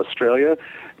Queensland, Australia,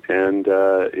 and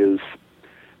is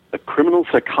a criminal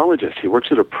psychologist. He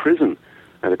works at a prison,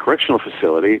 at a correctional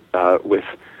facility, with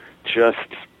just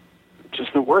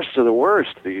the worst of the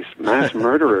worst. These mass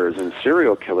murderers and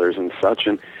serial killers and such.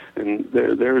 And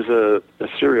there's a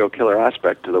serial killer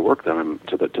aspect to the work that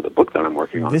to the book that I'm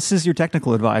working on. This is your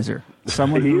technical advisor,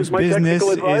 someone whose business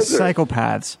is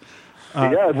psychopaths.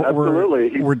 Yes,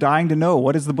 absolutely. We're dying to know.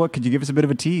 What is the book? Could you give us a bit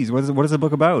of a tease? What is the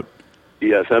book about?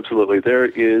 Yes, absolutely. There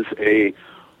is a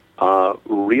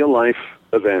real-life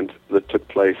event that took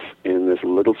place in this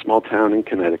little small town in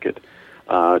Connecticut.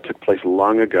 Took place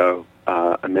long ago.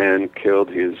 A man killed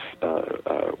his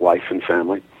wife and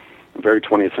family. A very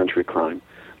 20th century crime.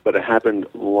 But it happened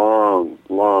long,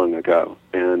 long ago.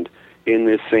 And in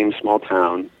this same small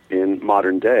town, in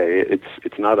modern day,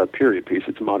 it's not a period piece,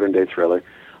 it's a modern day thriller.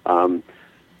 A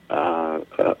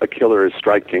killer is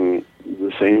striking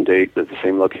the same date at the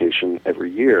same location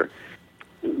every year.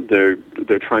 They're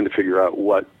trying to figure out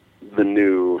what the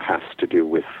new has to do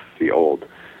with the old.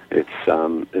 It's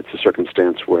a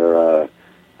circumstance where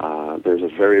there's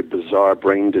a very bizarre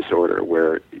brain disorder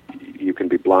where you can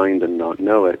be blind and not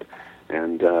know it.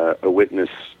 And a witness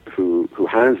who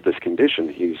has this condition,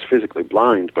 he's physically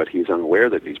blind, but he's unaware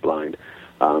that he's blind.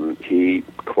 He,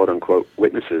 quote-unquote,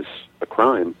 witnesses a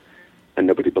crime, and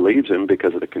nobody believes him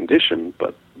because of the condition,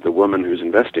 but the woman who's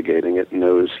investigating it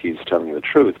knows he's telling the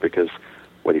truth because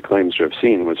what he claims to have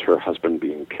seen was her husband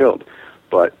being killed.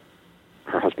 But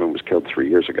her husband was killed 3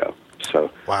 years ago. So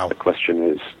the question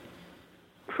is,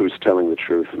 who's telling the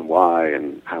truth and why,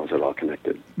 and how is it all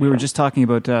connected? We were just talking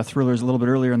about thrillers a little bit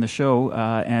earlier on the show,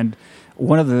 and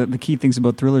one of the key things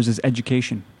about thrillers is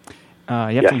education. You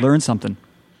have to learn something.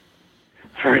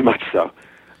 Very much so.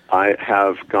 I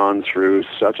have gone through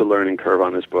such a learning curve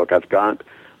on this book. I've got,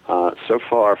 so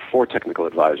far, 4 technical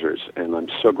advisors, and I'm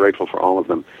so grateful for all of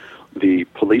them. The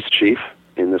police chief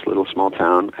in this little small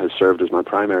town has served as my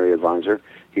primary advisor.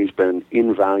 He's been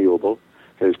invaluable,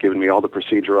 has given me all the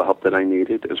procedural help that I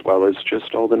needed, as well as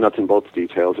just all the nuts and bolts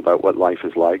details about what life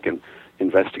is like and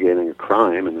investigating a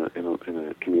crime in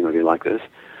a community like this.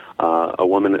 A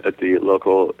woman at the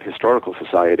local historical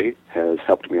society has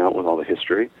helped me out with all the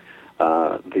history.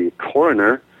 The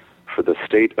coroner for the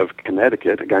state of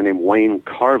Connecticut, a guy named Wayne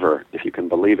Carver, if you can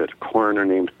believe it, coroner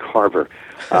named Carver.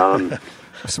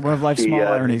 It's one of life's small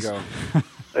ironies.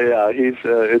 Yeah,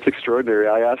 it's extraordinary.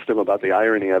 I asked him about the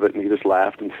irony of it, and he just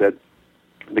laughed and said,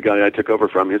 the guy I took over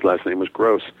from, his last name was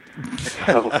Gross.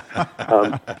 So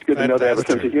it's good to know they have a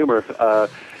sense of humor.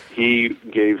 He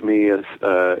gave me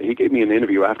an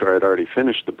interview after I'd already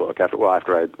finished the book,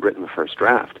 after I'd written the first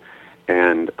draft,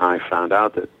 and I found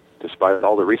out that despite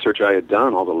all the research I had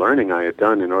done, all the learning I had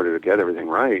done in order to get everything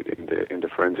right into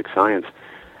forensic science,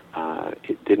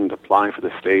 it didn't apply for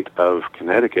the state of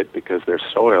Connecticut because their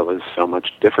soil is so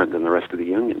much different than the rest of the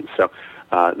Union. So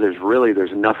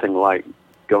there's nothing like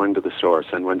going to the source,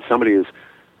 and when somebody is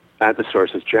at the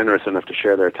source is generous enough to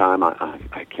share their time,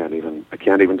 I can't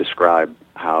even describe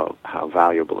how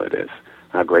valuable it is,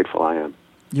 how grateful I am.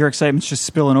 Your excitement's just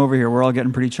spilling over here. We're all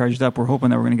getting pretty charged up. We're hoping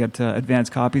that we're going to get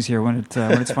advanced copies here when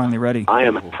it's finally ready. I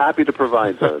am happy to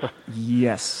provide those.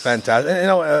 Yes, fantastic.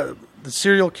 And, the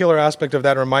serial killer aspect of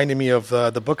that reminded me of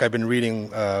the book I've been reading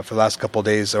for the last couple of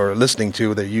days, or listening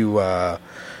to, that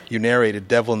you narrated,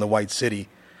 Devil in the White City.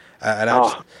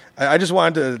 I just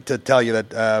wanted to tell you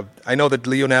that I know that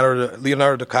Leonardo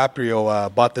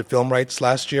DiCaprio bought the film rights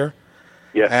last year.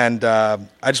 Yeah. And I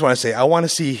just want to say, I want to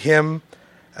see him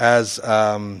as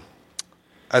Burnham,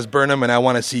 and I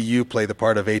want to see you play the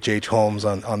part of H.H. Holmes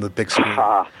on the big screen.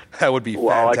 That would be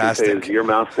fantastic. All I can say is your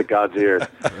mouth to God's ears.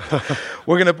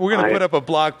 We're gonna put up a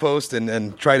blog post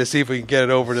and try to see if we can get it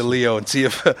over to Leo and see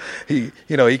if he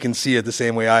can see it the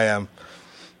same way I am.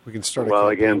 We can start. Well,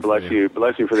 again, bless you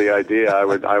for the idea.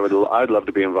 I'd love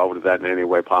to be involved with that in any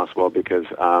way possible because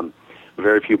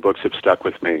very few books have stuck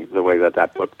with me the way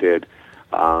that book did.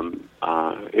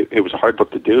 It was a hard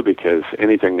book to do because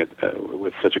anything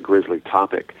with such a grisly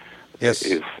topic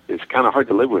is kind of hard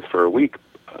to live with for a week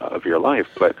of your life.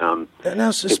 But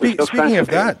now, speaking of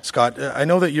that, Scott, I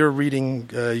know that you're reading.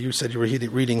 You said you were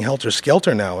reading Helter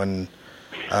Skelter now, and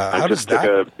how does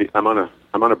that?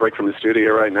 I'm on a break from the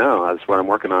studio right now. That's what I'm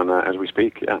working on as we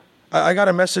speak. Yeah. I got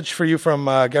a message for you from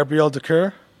Gabrielle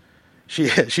Decoeur.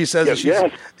 She says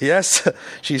yes.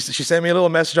 She sent me a little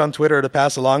message on Twitter to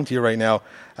pass along to you right now.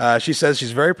 She says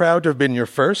she's very proud to have been your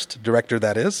first director.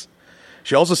 That is.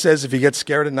 She also says if you get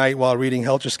scared at night while reading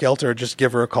Helter Skelter, just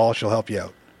give her a call. She'll help you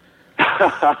out.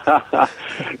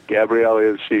 Gabrielle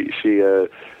is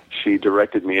she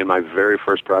directed me in my very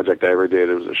first project I ever did.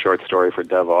 It was a short story for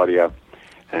Dove Audio,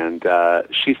 and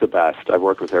she's the best. I've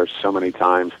worked with her so many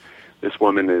times. This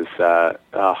woman is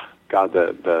God,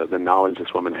 the knowledge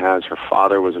this woman has. Her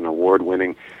father was an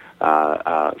award-winning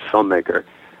filmmaker,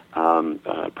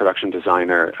 production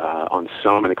designer on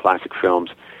so many classic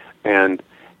films, and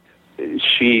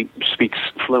she speaks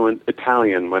fluent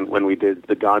Italian. When we did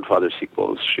the Godfather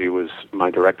sequels, she was my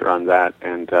director on that,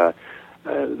 and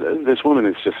this woman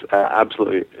is just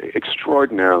absolutely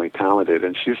extraordinarily talented,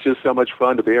 and she's just so much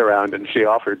fun to be around, and she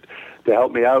offered to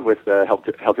help me out with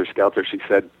Helter Skelter. She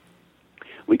said,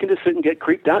 "We can just sit and get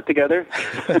creeped out together."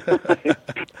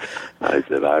 I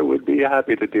said, I would be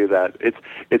happy to do that.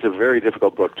 It's a very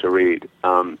difficult book to read.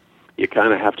 You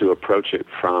kind of have to approach it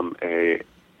from a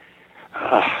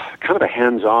kind of a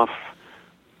hands-off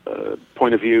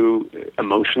point of view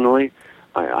emotionally.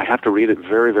 I have to read it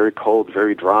very, very cold,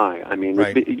 very dry. I mean,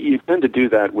 Right. you tend to do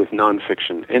that with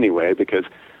nonfiction anyway because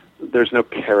there's no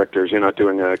characters. You're not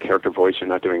doing a character voice. You're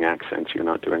not doing accents. You're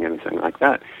not doing anything like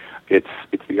that. It's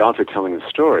the author telling the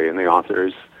story, and the author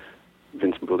is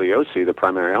Vincent Bugliosi, the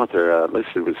primary author.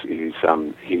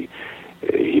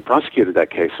 He prosecuted that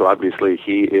case, so obviously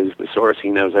he is the source. He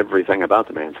knows everything about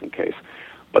the Manson case.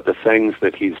 But the things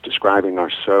that he's describing are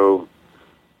so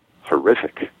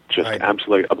horrific, just Right.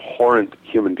 absolutely abhorrent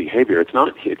human behavior.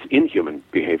 It's inhuman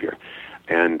behavior.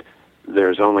 And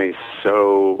there's only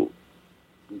so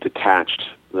detached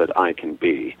that I can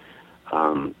be.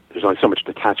 There's only so much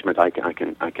detachment I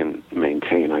can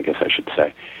maintain, I guess I should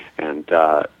say. And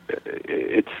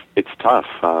it's tough.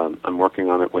 I'm working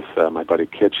on it with my buddy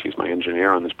Kitch. He's my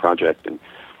engineer on this project, and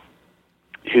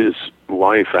his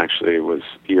wife actually was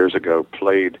years ago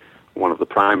played one of the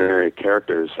primary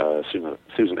characters,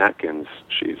 Susan Atkins.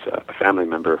 She's a family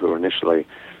member who initially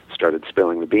started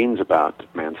spilling the beans about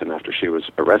Manson after she was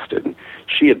arrested. And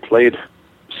she had played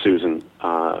Susan,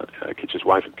 Kitch's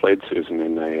wife had played Susan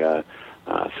in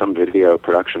some video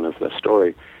production of the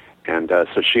story. And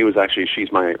so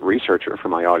she's my researcher for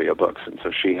my audiobooks. And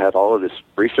so she had all of this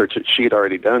research that she had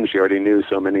already done. She already knew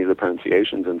so many of the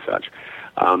pronunciations and such.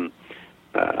 I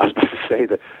was about to say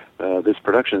that this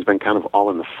production has been kind of all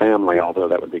in the family, although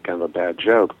that would be kind of a bad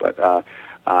joke. But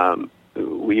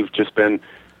we've just been,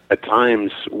 at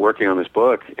times, working on this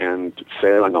book and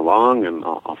sailing along, and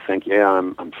I'll think,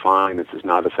 I'm fine, this is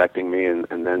not affecting me,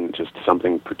 and then just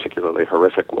something particularly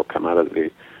horrific will come out of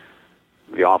the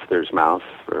author's mouth,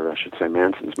 or I should say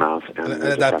Manson's mouth. And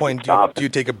at that point, do you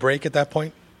take a break at that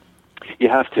point? You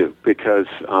have to, because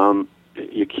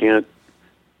you can't.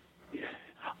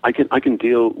 I can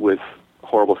deal with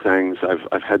horrible things.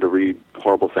 I've had to read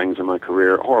horrible things in my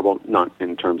career. Horrible, not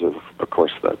in terms of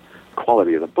course, the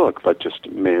quality of the book, but just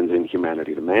man's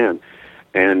inhumanity to man.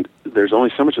 And there's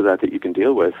only so much of that you can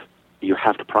deal with. You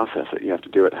have to process it. You have to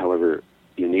do it however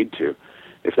you need to.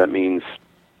 If that means,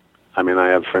 I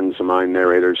have friends of mine,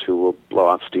 narrators, who will blow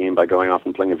off steam by going off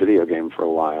and playing a video game for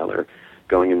a while, or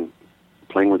going and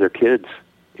playing with their kids,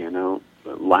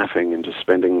 laughing and just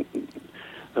spending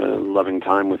loving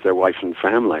time with their wife and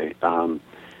family.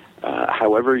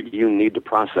 However you need to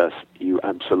process, you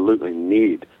absolutely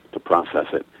need to process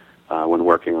it when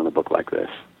working on a book like this.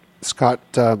 Scott,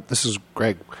 this is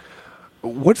Greg.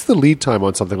 What's the lead time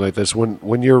on something like this?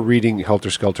 When you're reading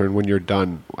Helter Skelter and when you're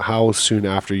done, how soon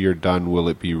after you're done will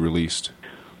it be released?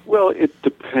 Well, it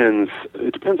depends.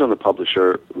 It depends on the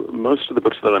publisher. Most of the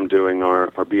books that I'm doing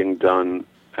are being done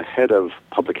ahead of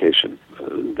publication.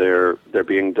 They're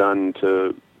being done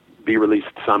to be released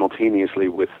simultaneously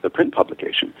with the print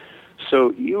publication.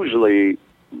 So usually,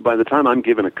 by the time I'm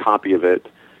given a copy of it,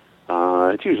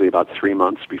 it's usually about 3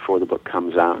 months before the book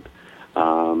comes out.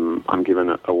 I'm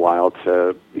given a while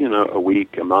to, a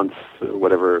week, a month,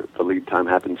 whatever the lead time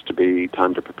happens to be,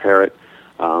 time to prepare it.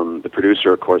 The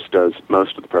producer, of course, does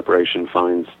most of the preparation,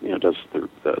 does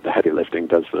the heavy lifting,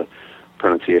 does the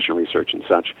pronunciation research and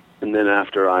such. And then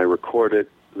after I record it,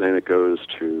 then it goes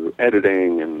to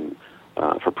editing and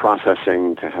for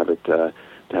processing, to have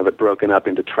it broken up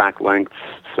into track lengths,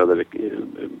 so that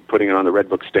putting it on the Red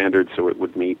Book standard, so it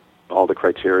would meet all the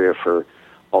criteria for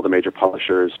all the major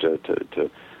publishers to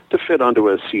fit onto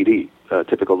a CD,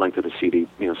 typical length of a CD,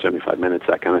 75 minutes,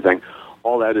 that kind of thing.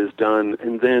 All that is done,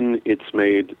 and then it's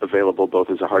made available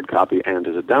both as a hard copy and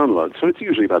as a download. So it's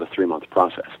usually about a 3-month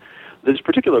process. This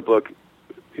particular book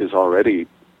is already,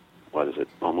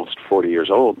 almost 40 years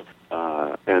old,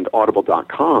 and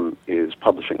Audible.com is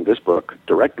publishing this book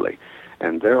directly,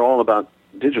 and they're all about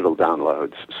digital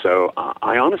downloads. So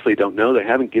I honestly don't know. They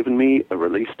haven't given me a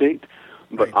release date,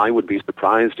 But I would be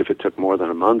surprised if it took more than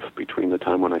a month between the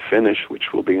time when I finish,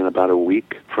 which will be in about a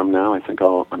week from now. I think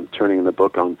I'm turning in the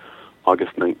book on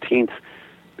August 19th.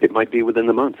 It might be within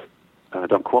the month.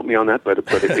 Don't quote me on that, but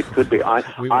it could be.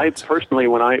 I personally,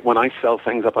 when I sell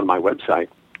things up on my website,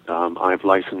 I've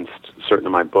licensed certain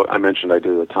of my books. I mentioned I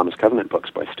do the Thomas Covenant books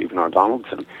by Stephen R.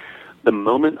 Donaldson. The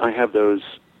moment I have those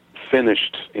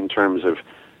finished in terms of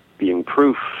being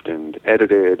proofed and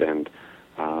edited and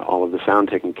all of the sound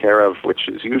taken care of, which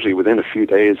is usually within a few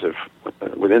days of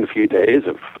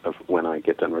when I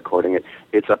get done recording it,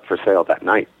 it's up for sale that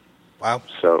night. Wow!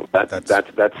 So that's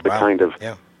the kind of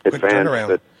advance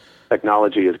that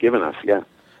technology has given us. Yeah.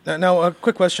 Now, a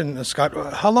quick question, Scott.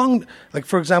 How long, like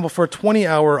for example, for a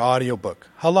 20-hour audiobook,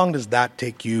 how long does that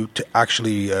take you to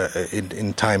actually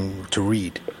in time to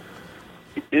read?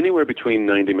 Anywhere between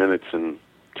 90 minutes and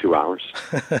 2 hours,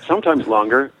 sometimes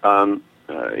longer.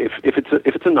 If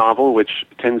it's a novel, which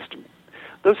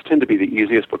those tend to be the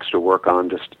easiest books to work on,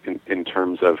 just in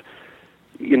terms of,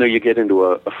 you get into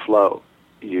a flow.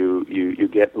 You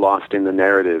get lost in the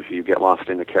narrative, you get lost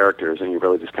in the characters, and you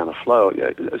really just kind of flow.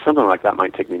 Something like that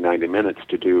might take me 90 minutes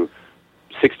to do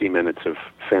 60 minutes of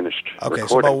finished recording.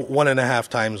 So about 1.5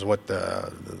 times what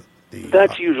the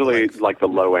that's usually like the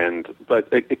low end, but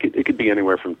it could be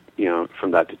anywhere from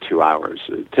that to 2 hours.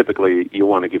 Typically, you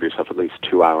want to give yourself at least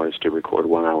 2 hours to record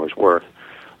 1 hour's worth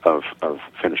of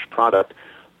finished product.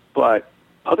 But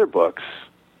other books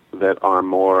that are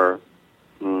more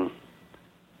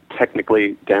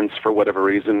technically dense for whatever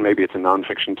reason, maybe it's a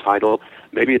nonfiction title,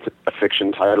 maybe it's a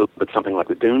fiction title, but something like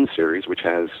the Dune series, which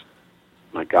has,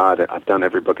 my God, I've done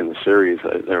every book in the series.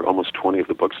 There are almost 20 of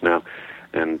the books now.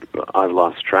 And I've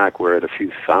lost track. We're at a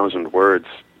few thousand words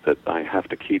that I have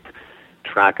to keep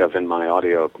track of in my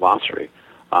audio glossary.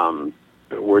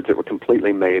 Words that were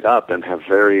completely made up and have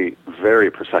very, very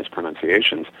precise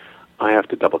pronunciations. I have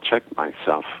to double-check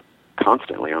myself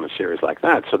constantly on a series like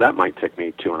that. So that might take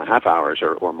me 2.5 hours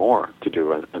or more to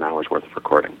do an hour's worth of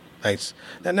recording. Nice.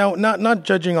 Now, not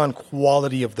judging on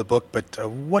quality of the book, but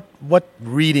what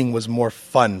reading was more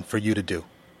fun for you to do?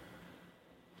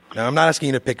 Now, I'm not asking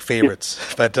you to pick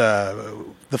favorites, but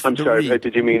I'm sorry.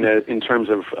 Did you mean in terms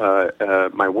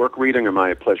of my work reading or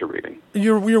my pleasure reading?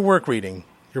 Your work reading.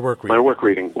 Your work reading. My work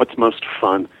reading. What's most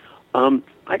fun?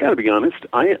 I got to be honest.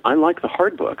 I like the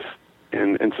hard books,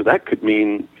 and so that could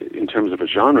mean in terms of a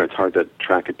genre, it's hard to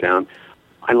track it down.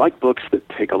 I like books that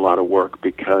take a lot of work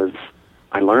because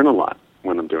I learn a lot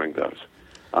when I'm doing those.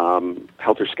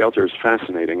 Helter Skelter is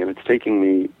fascinating, and it's taking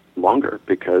me longer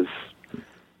because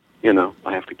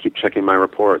I have to keep checking my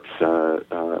reports,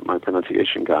 my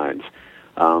pronunciation guides.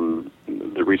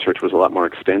 The research was a lot more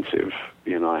extensive.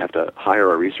 I have to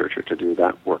hire a researcher to do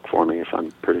that work for me if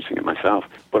I'm producing it myself.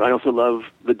 But I also love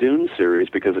the Dune series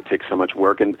because it takes so much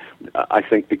work. And I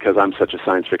think because I'm such a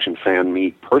science fiction fan,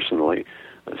 me personally,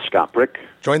 Scott Brick.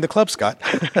 Join the club, Scott.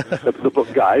 the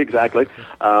book guy, exactly.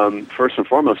 First and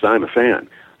foremost, I'm a fan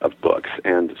of books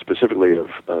and specifically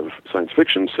of science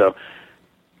fiction. So,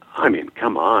 I mean,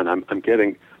 come on. I'm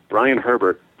getting Brian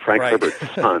Herbert, Frank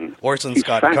Herbert's son. Orson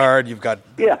Scott Card, you've got...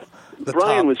 Yeah.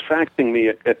 Brian was faxing me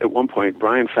at one point.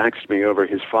 Brian faxed me over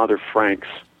his father Frank's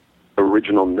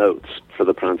original notes for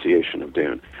the pronunciation of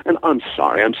Dune. And I'm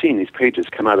sorry, I'm seeing these pages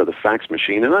come out of the fax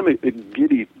machine, and I'm a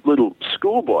giddy little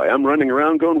schoolboy. I'm running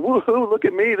around going, woohoo, look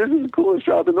at me, this is the coolest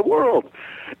job in the world.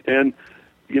 And,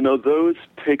 those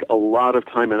take a lot of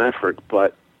time and effort,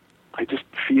 but I just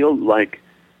feel like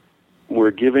we're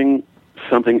giving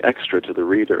something extra to the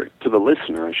reader, to the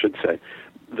listener, I should say,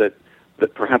 that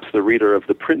perhaps the reader of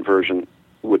the print version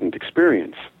wouldn't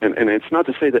experience. And it's not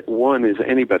to say that one is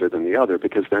any better than the other,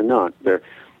 because they're not.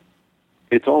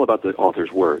 It's all about the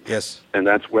author's words. Yes. And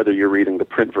that's whether you're reading the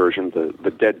print version,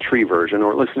 the dead tree version,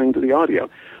 or listening to the audio.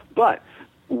 But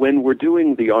when we're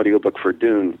doing the audiobook for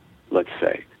Dune, let's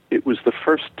say, it was the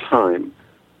first time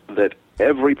that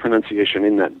every pronunciation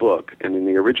in that book, and in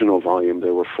the original volume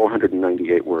there were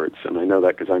 498 words, and I know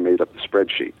that because I made up the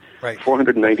spreadsheet. Right.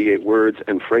 498 words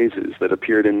and phrases that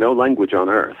appeared in no language on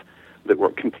earth that were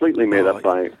completely made up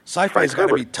by Sci-fi's got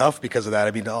to be tough because of that.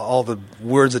 I mean, all the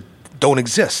words that don't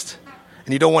exist,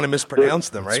 and you don't want to mispronounce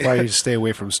them, right? That's why you stay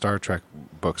away from Star Trek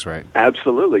books, right?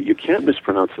 Absolutely. You can't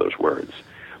mispronounce those words.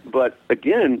 But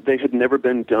again, they had never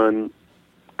been done,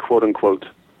 quote-unquote,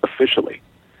 officially.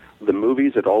 The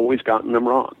movies had always gotten them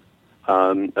wrong.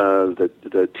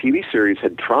 The TV series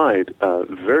had tried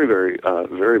very,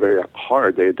 very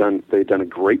hard. They had done a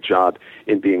great job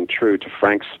in being true to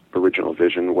Frank's original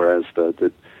vision, whereas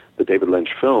the David Lynch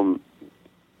film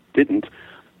didn't.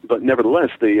 But nevertheless,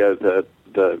 the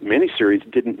miniseries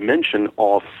didn't mention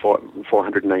all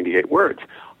 498 words.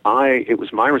 it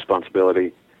was my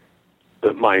responsibility,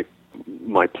 my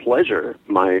pleasure,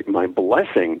 my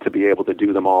blessing to be able to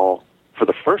do them all for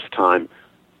the first time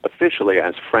officially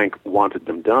as Frank wanted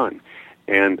them done.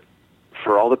 And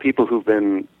for all the people who've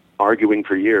been arguing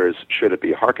for years, should it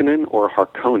be Harkonnen or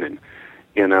Harkonnen?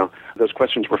 Those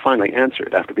questions were finally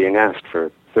answered. After being asked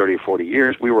for 30 or 40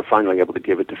 years, we were finally able to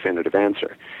give a definitive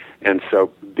answer. And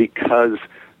so because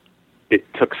it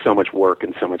took so much work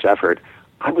and so much effort,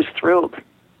 I was thrilled.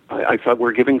 I thought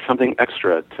we're giving something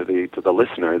extra to the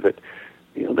listener that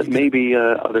that maybe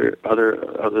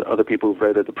other people who've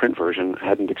read the print version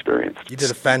hadn't experienced. You did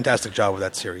a fantastic job with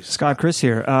that series. Scott, Chris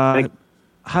here.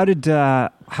 How did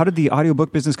the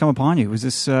audiobook business come upon you? Was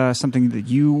this something that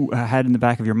you had in the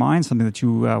back of your mind, something that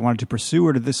you wanted to pursue,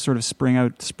 or did this sort of spring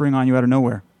on you out of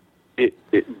nowhere?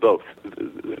 Both.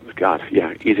 God,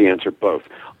 yeah, easy answer, both.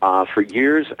 For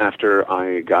years after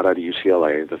I got out of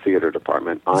UCLA, the theater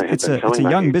department, It's a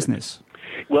young business.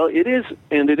 Well, it is,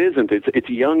 and it isn't. It's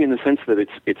young in the sense that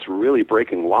it's really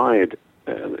breaking wide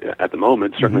at the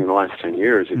moment. Certainly in the last 10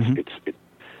 years,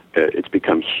 it's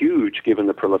become huge given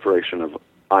the proliferation of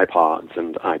iPods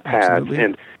and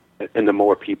iPads, and the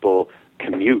more people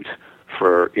commute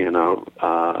for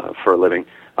a living.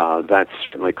 That's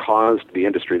certainly caused the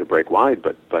industry to break wide.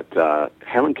 But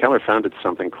Helen Keller founded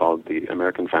something called the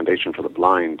American Foundation for the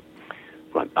Blind,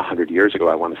 100 years ago,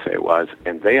 I want to say it was,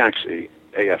 and they actually,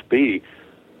 AFB,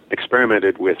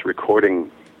 experimented with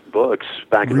recording books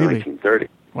back in the 1930s.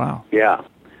 Wow. Yeah.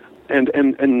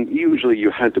 And usually you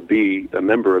had to be a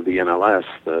member of the NLS,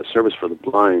 the Service for the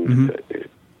Blind,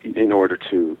 in order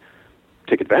to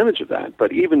take advantage of that.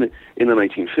 But even in the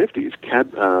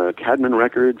 1950s, Cadman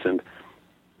Records and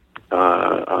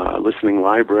Listening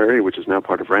Library, which is now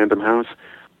part of Random House,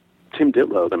 Tim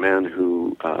Ditlow, the man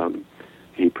who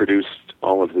he produced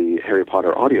all of the Harry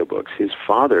Potter audiobooks, his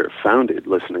father founded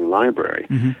Listening Library,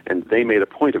 and they made a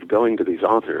point of going to these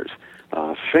authors,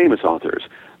 famous authors,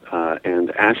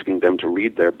 and asking them to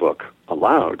read their book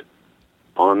aloud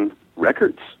on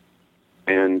records.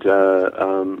 And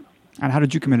how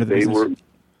did you come into the business?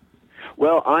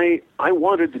 Well, I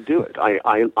wanted to do it.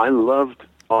 I loved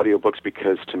audiobooks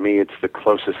because to me it's the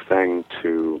closest thing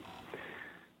to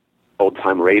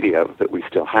old-time radio that we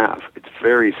still have. It's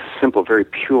very simple, very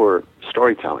pure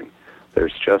storytelling.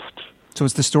 There's just... So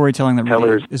it's the storytelling that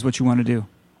really is what you want to do.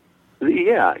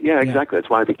 Yeah, exactly. That's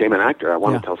why I became an actor. I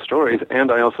wanted to tell stories,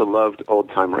 and I also loved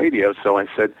old-time radio, so I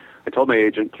told my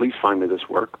agent, please find me this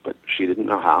work, but she didn't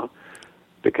know how,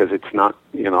 because it's not,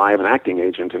 I have an acting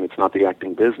agent, and it's not the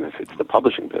acting business, it's the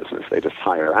publishing business. They just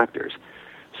hire actors.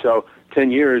 So 10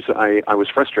 years, I was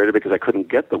frustrated because I couldn't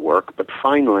get the work, but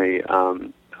finally...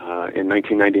 in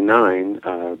 1999,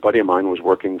 a buddy of mine was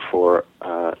working for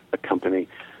a company,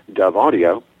 Dove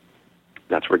Audio.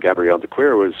 That's where Gabrielle de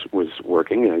Cuir was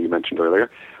working, you mentioned earlier.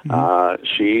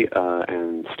 She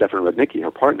and Stefan Rudnicki,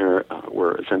 her partner,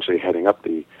 were essentially heading up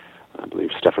I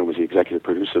believe Stefan was the executive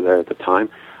producer there at the time.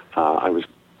 I was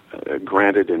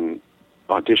granted an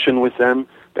audition with them.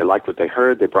 They liked what they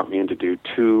heard. They brought me in to do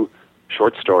 2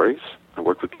 short stories. I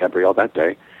worked with Gabrielle that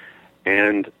day.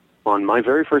 And on my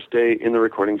very first day in the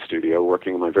recording studio,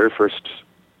 working on my very first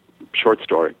short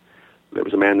story, there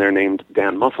was a man there named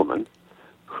Dan Musselman,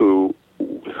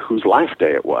 whose last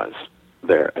day it was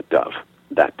there at Dove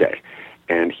that day.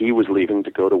 And he was leaving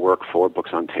to go to work for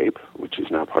Books on Tape, which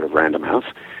is now part of Random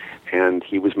House. And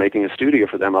he was making a studio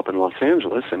for them up in Los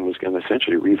Angeles and was going to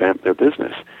essentially revamp their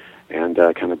business and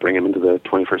kind of bring them into the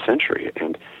 21st century.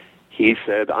 And he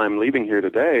said, I'm leaving here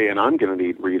today, and I'm going to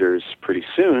need readers pretty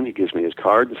soon. He gives me his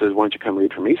card and says, why don't you come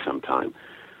read for me sometime?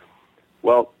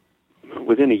 Well,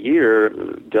 within a year,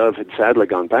 Dove had sadly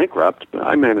gone bankrupt, but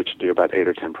I managed to do about 8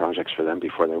 or 10 projects for them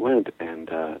before they went.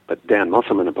 And but Dan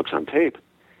Musselman at Books on Tape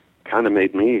kind of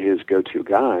made me his go-to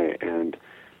guy. And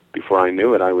before I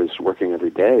knew it, I was working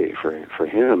every day for him. For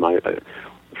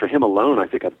him alone, I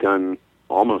think I've done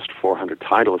almost 400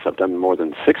 titles. I've done more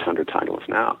than 600 titles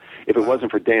now. If it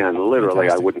wasn't for Dan, literally,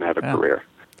 I wouldn't have a career.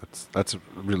 That's a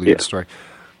really good story.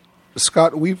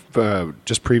 Scott, we've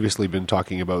just previously been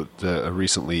talking about a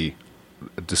recently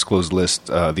disclosed list.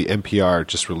 The NPR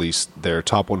just released their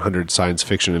top 100 science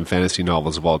fiction and fantasy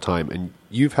novels of all time, and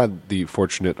you've had the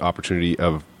fortunate opportunity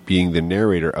of being the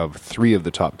narrator of 3 of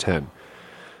the top 10.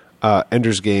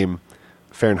 Ender's Game,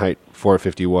 Fahrenheit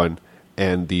 451,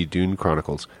 and the Dune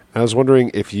Chronicles. I was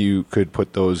wondering if you could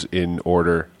put those in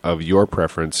order of your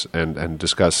preference and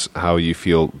discuss how you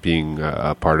feel being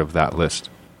a part of that list.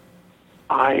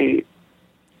 It's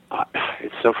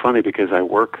so funny because I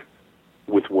work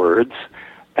with words,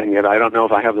 and yet I don't know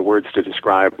if I have the words to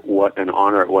describe what an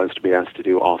honor it was to be asked to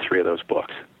do all 3 of those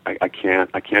books. I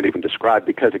can't even describe,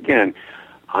 because again,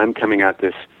 I'm coming at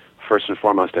this first and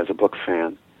foremost as a book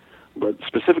fan, but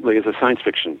specifically as a science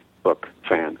fiction book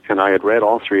fan. And I had read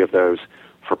all three of those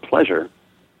for pleasure,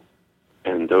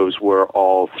 and those were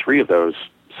all three of those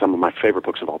some of my favorite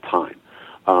books of all time.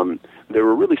 They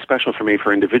were really special for me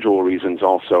for individual reasons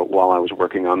also while I was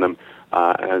working on them.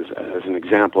 As an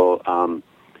example,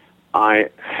 I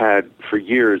had for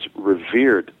years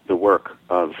revered the work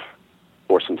of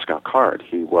Orson Scott Card.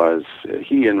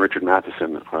 He and Richard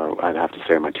Matheson are, I'd have to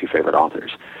say, are my two favorite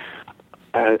authors.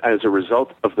 As a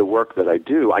result of the work that I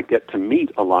do, I get to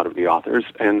meet a lot of the authors,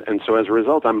 and so as a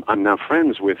result, I'm now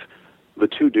friends with the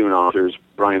two Dune authors,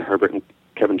 Brian Herbert and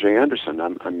Kevin J. Anderson. I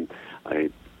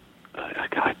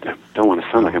don't want to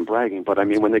sound like I'm bragging, but I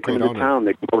mean, when they come into town,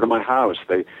 they come over to my house.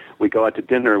 We go out to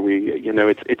dinner.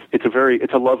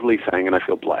 It's a lovely thing, and I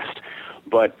feel blessed.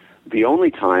 But the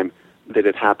only time that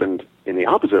it happened in the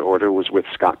opposite order was with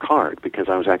Scott Card, because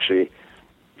I was actually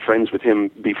friends with him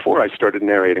before I started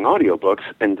narrating audiobooks,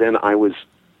 and then I was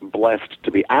blessed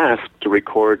to be asked to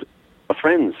record a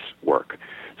friend's work.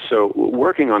 So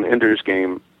working on Ender's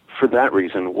Game for that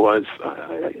reason was,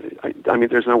 I mean,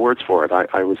 there's no words for it.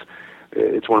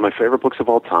 It's one of my favorite books of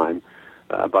all time,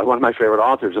 by one of my favorite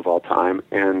authors of all time,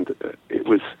 and it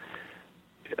was,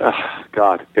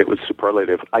 it was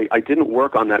superlative. I didn't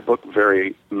work on that book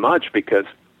very much because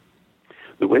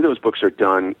the way those books are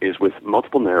done is with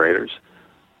multiple narrators,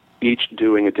 each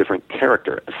doing a different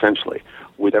character, essentially.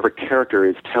 Whatever character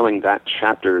is telling that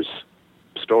chapter's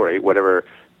story, whatever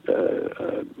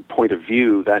point of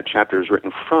view that chapter is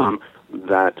written from,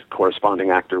 that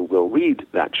corresponding actor will read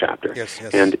that chapter. Yes,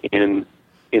 yes. And in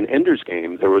Ender's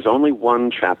Game, there was only one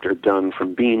chapter done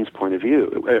from Bean's point of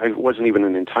view. It wasn't even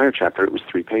an entire chapter, it was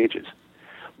 3 pages.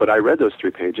 But I read those 3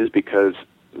 pages because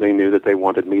they knew that they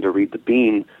wanted me to read the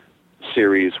Bean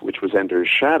series, which was Ender's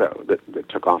Shadow, that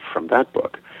took off from that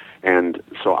book. And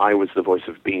so I was the voice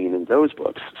of Bean in those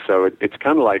books. So it's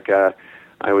kind of like, I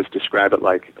always describe it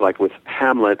like with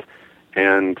Hamlet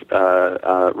and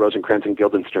Rosencrantz and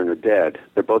Guildenstern are dead.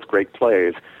 They're both great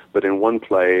plays, but in one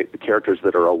play, the characters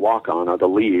that are a walk-on are the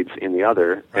leads in the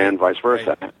other, and vice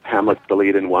versa. Right. Hamlet's the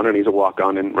lead in one, and he's a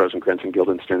walk-on, and Rosencrantz and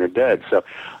Guildenstern are dead. So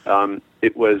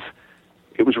it was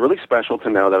really special to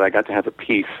know that I got to have a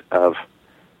piece of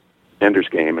Ender's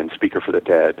Game and Speaker for the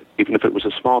Dead, even if it was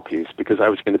a small piece, because I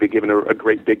was going to be given a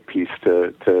great big piece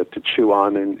to chew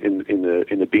on in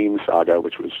the Bean saga,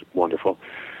 which was wonderful.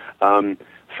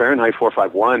 Fahrenheit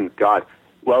 451, God.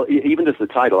 Well, even as the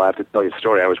title, I have to tell you a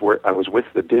story. I was with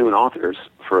the Dune authors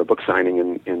for a book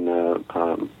signing in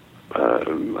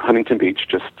Huntington Beach,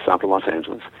 just south of Los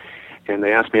Angeles, and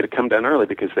they asked me to come down early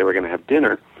because they were going to have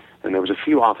dinner, and there was a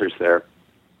few authors there: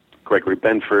 Gregory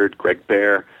Benford, Greg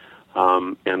Bear.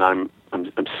 And I'm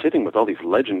sitting with all these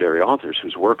legendary authors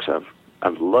whose works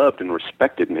I've loved and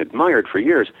respected and admired for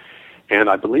years. And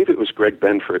I believe it was Greg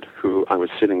Benford who I was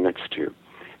sitting next to.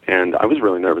 And I was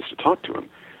really nervous to talk to him.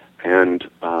 And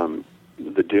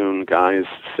the Dune guys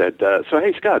said, so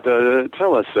hey, Scott,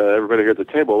 tell us, everybody here at the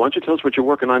table, why don't you tell us what you're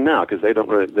working on now? Because they don't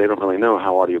really know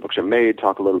how audiobooks are made.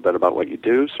 Talk a little bit about what you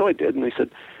do. So I did. And they said,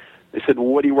 well,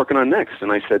 what are you working on next?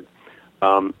 And I said,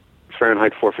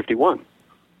 Fahrenheit 451.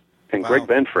 And wow. Greg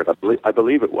Benford, I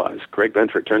believe it was, Greg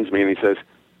Benford turns to me and he says,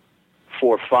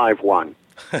 451.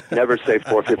 Never say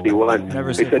 451.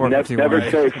 Never say 451. Never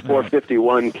say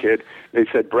 451, kid. They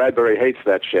said, Bradbury hates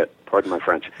that shit. Pardon my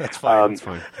French. That's fine. That's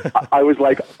fine. I was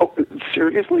like, oh,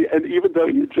 seriously? And even though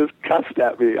you just cussed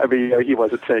at me, I mean, he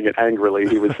wasn't saying it angrily.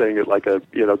 He was saying it like a,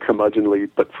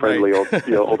 curmudgeonly but friendly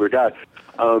older guy.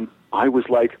 I was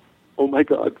like, oh my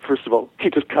God, first of all, he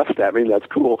just cussed at me, and that's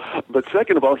cool. But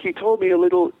second of all, he told me a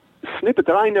little snippet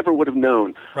that I never would have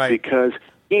known, because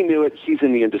he knew it. He's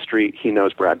in the industry. He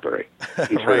knows Bradbury.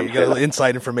 He's right, you got a little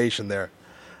inside information there.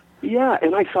 Yeah,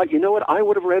 and I thought, you know what? I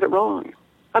would have read it wrong.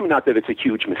 I mean, not that it's a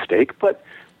huge mistake, but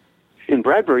in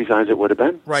Bradbury's eyes, it would have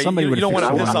been. Right, you don't want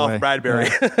to piss off Bradbury.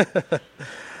 Yeah.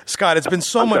 Scott, it's been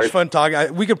so much fun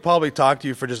talking. We could probably talk to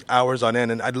you for just hours on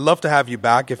end, and I'd love to have you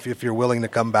back if you're willing to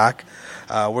come back.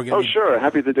 Sure.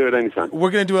 Happy to do it anytime.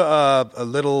 We're going to do a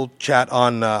little chat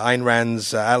on Ayn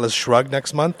Rand's Atlas Shrugged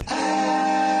next month.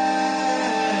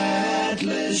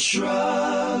 Atlas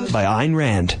Shrugged by Ayn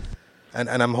Rand. And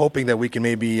I'm hoping that we can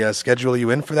maybe schedule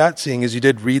you in for that, seeing as you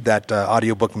did read that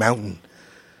audiobook Mountain.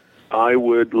 I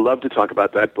would love to talk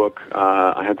about that book.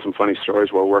 I had some funny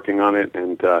stories while working on it,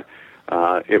 and that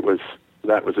was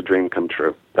a dream come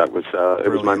true. It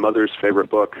was my mother's favorite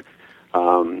book,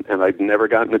 and I'd never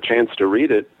gotten a chance to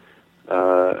read it.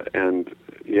 And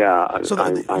yeah,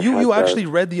 so you actually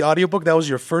read the audiobook? That was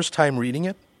your first time reading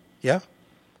it? Yeah.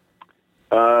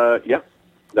 Yeah,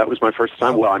 that was my first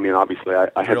time. Well, I mean, obviously,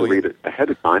 I had to read it ahead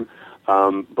of time.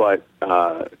 But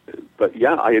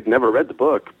yeah, I had never read the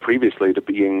book previously to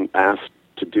being asked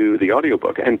to do the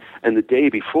audiobook. And the day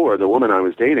before, the woman I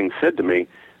was dating said to me,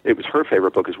 it was her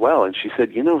favorite book as well, and she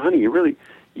said, honey, you really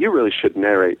should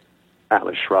narrate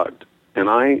Atlas Shrugged. And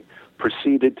I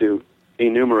proceeded to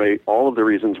enumerate all of the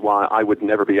reasons why I would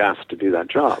never be asked to do that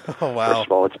job. Oh, wow. First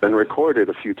of all, it's been recorded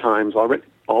a few times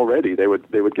already. They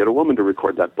would get a woman to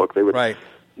record that book. They would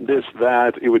this,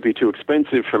 that. It would be too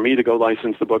expensive for me to go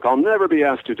license the book. I'll never be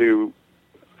asked to do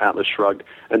Atlas Shrugged.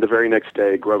 And the very next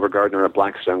day, Grover Gardner at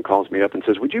Blackstone calls me up and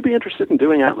says, would you be interested in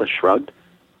doing Atlas Shrugged?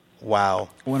 Wow.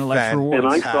 And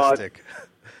I thought,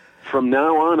 from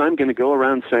now on, I'm going to go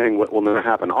around saying what will never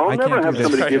happen. I'll never have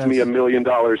somebody give me $1 million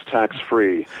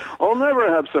tax-free. I'll never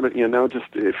have somebody, just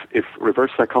if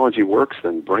reverse psychology works,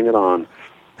 then bring it on.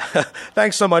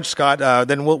 Thanks so much, Scott.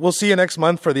 Then we'll see you next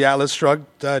month for the Atlas Shrugged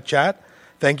chat.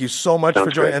 Thank you so much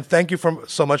for joining, and thank you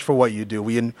so much for what you do.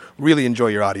 We really enjoy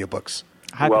your audiobooks.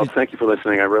 Thank you for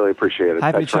listening. I really appreciate it.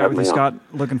 Happy to chat with you, Scott.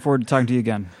 Looking forward to talking to you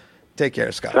again. Take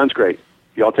care, Scott. Sounds great.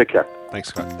 Y'all take care. Thanks,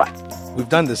 Scott. Bye. We've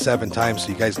done this 7 times, so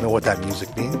you guys know what that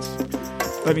music means.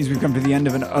 That means we've come to the end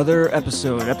of another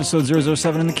episode. Episode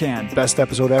 007 in the can. Best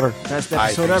episode ever. Best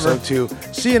episode ever. So too.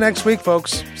 See you next week,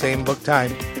 folks. Same book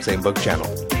time, same book channel.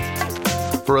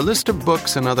 For a list of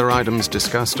books and other items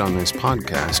discussed on this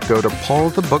podcast, go to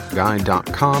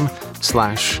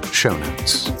paulthebookguy.com/show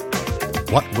notes.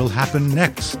 What will happen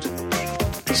next?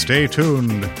 Stay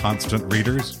tuned, constant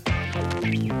readers.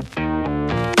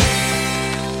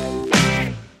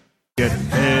 Get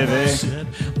heavy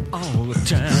all the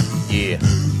time. Yeah.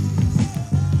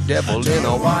 Devil in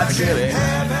a white city.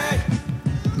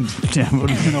 Devil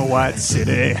in a white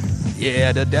city.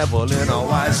 Yeah, the devil in a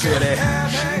white city.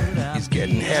 He's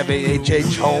getting heavy.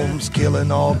 H.H. Holmes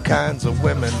killing all kinds of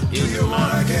women.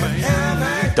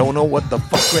 Don't know what the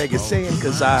fuck Greg is saying,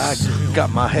 cause I got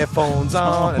my headphones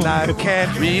on and I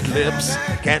can't read lips.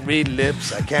 Can't read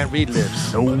lips. I can't read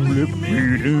lips. No lip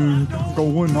reading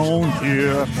going on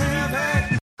here.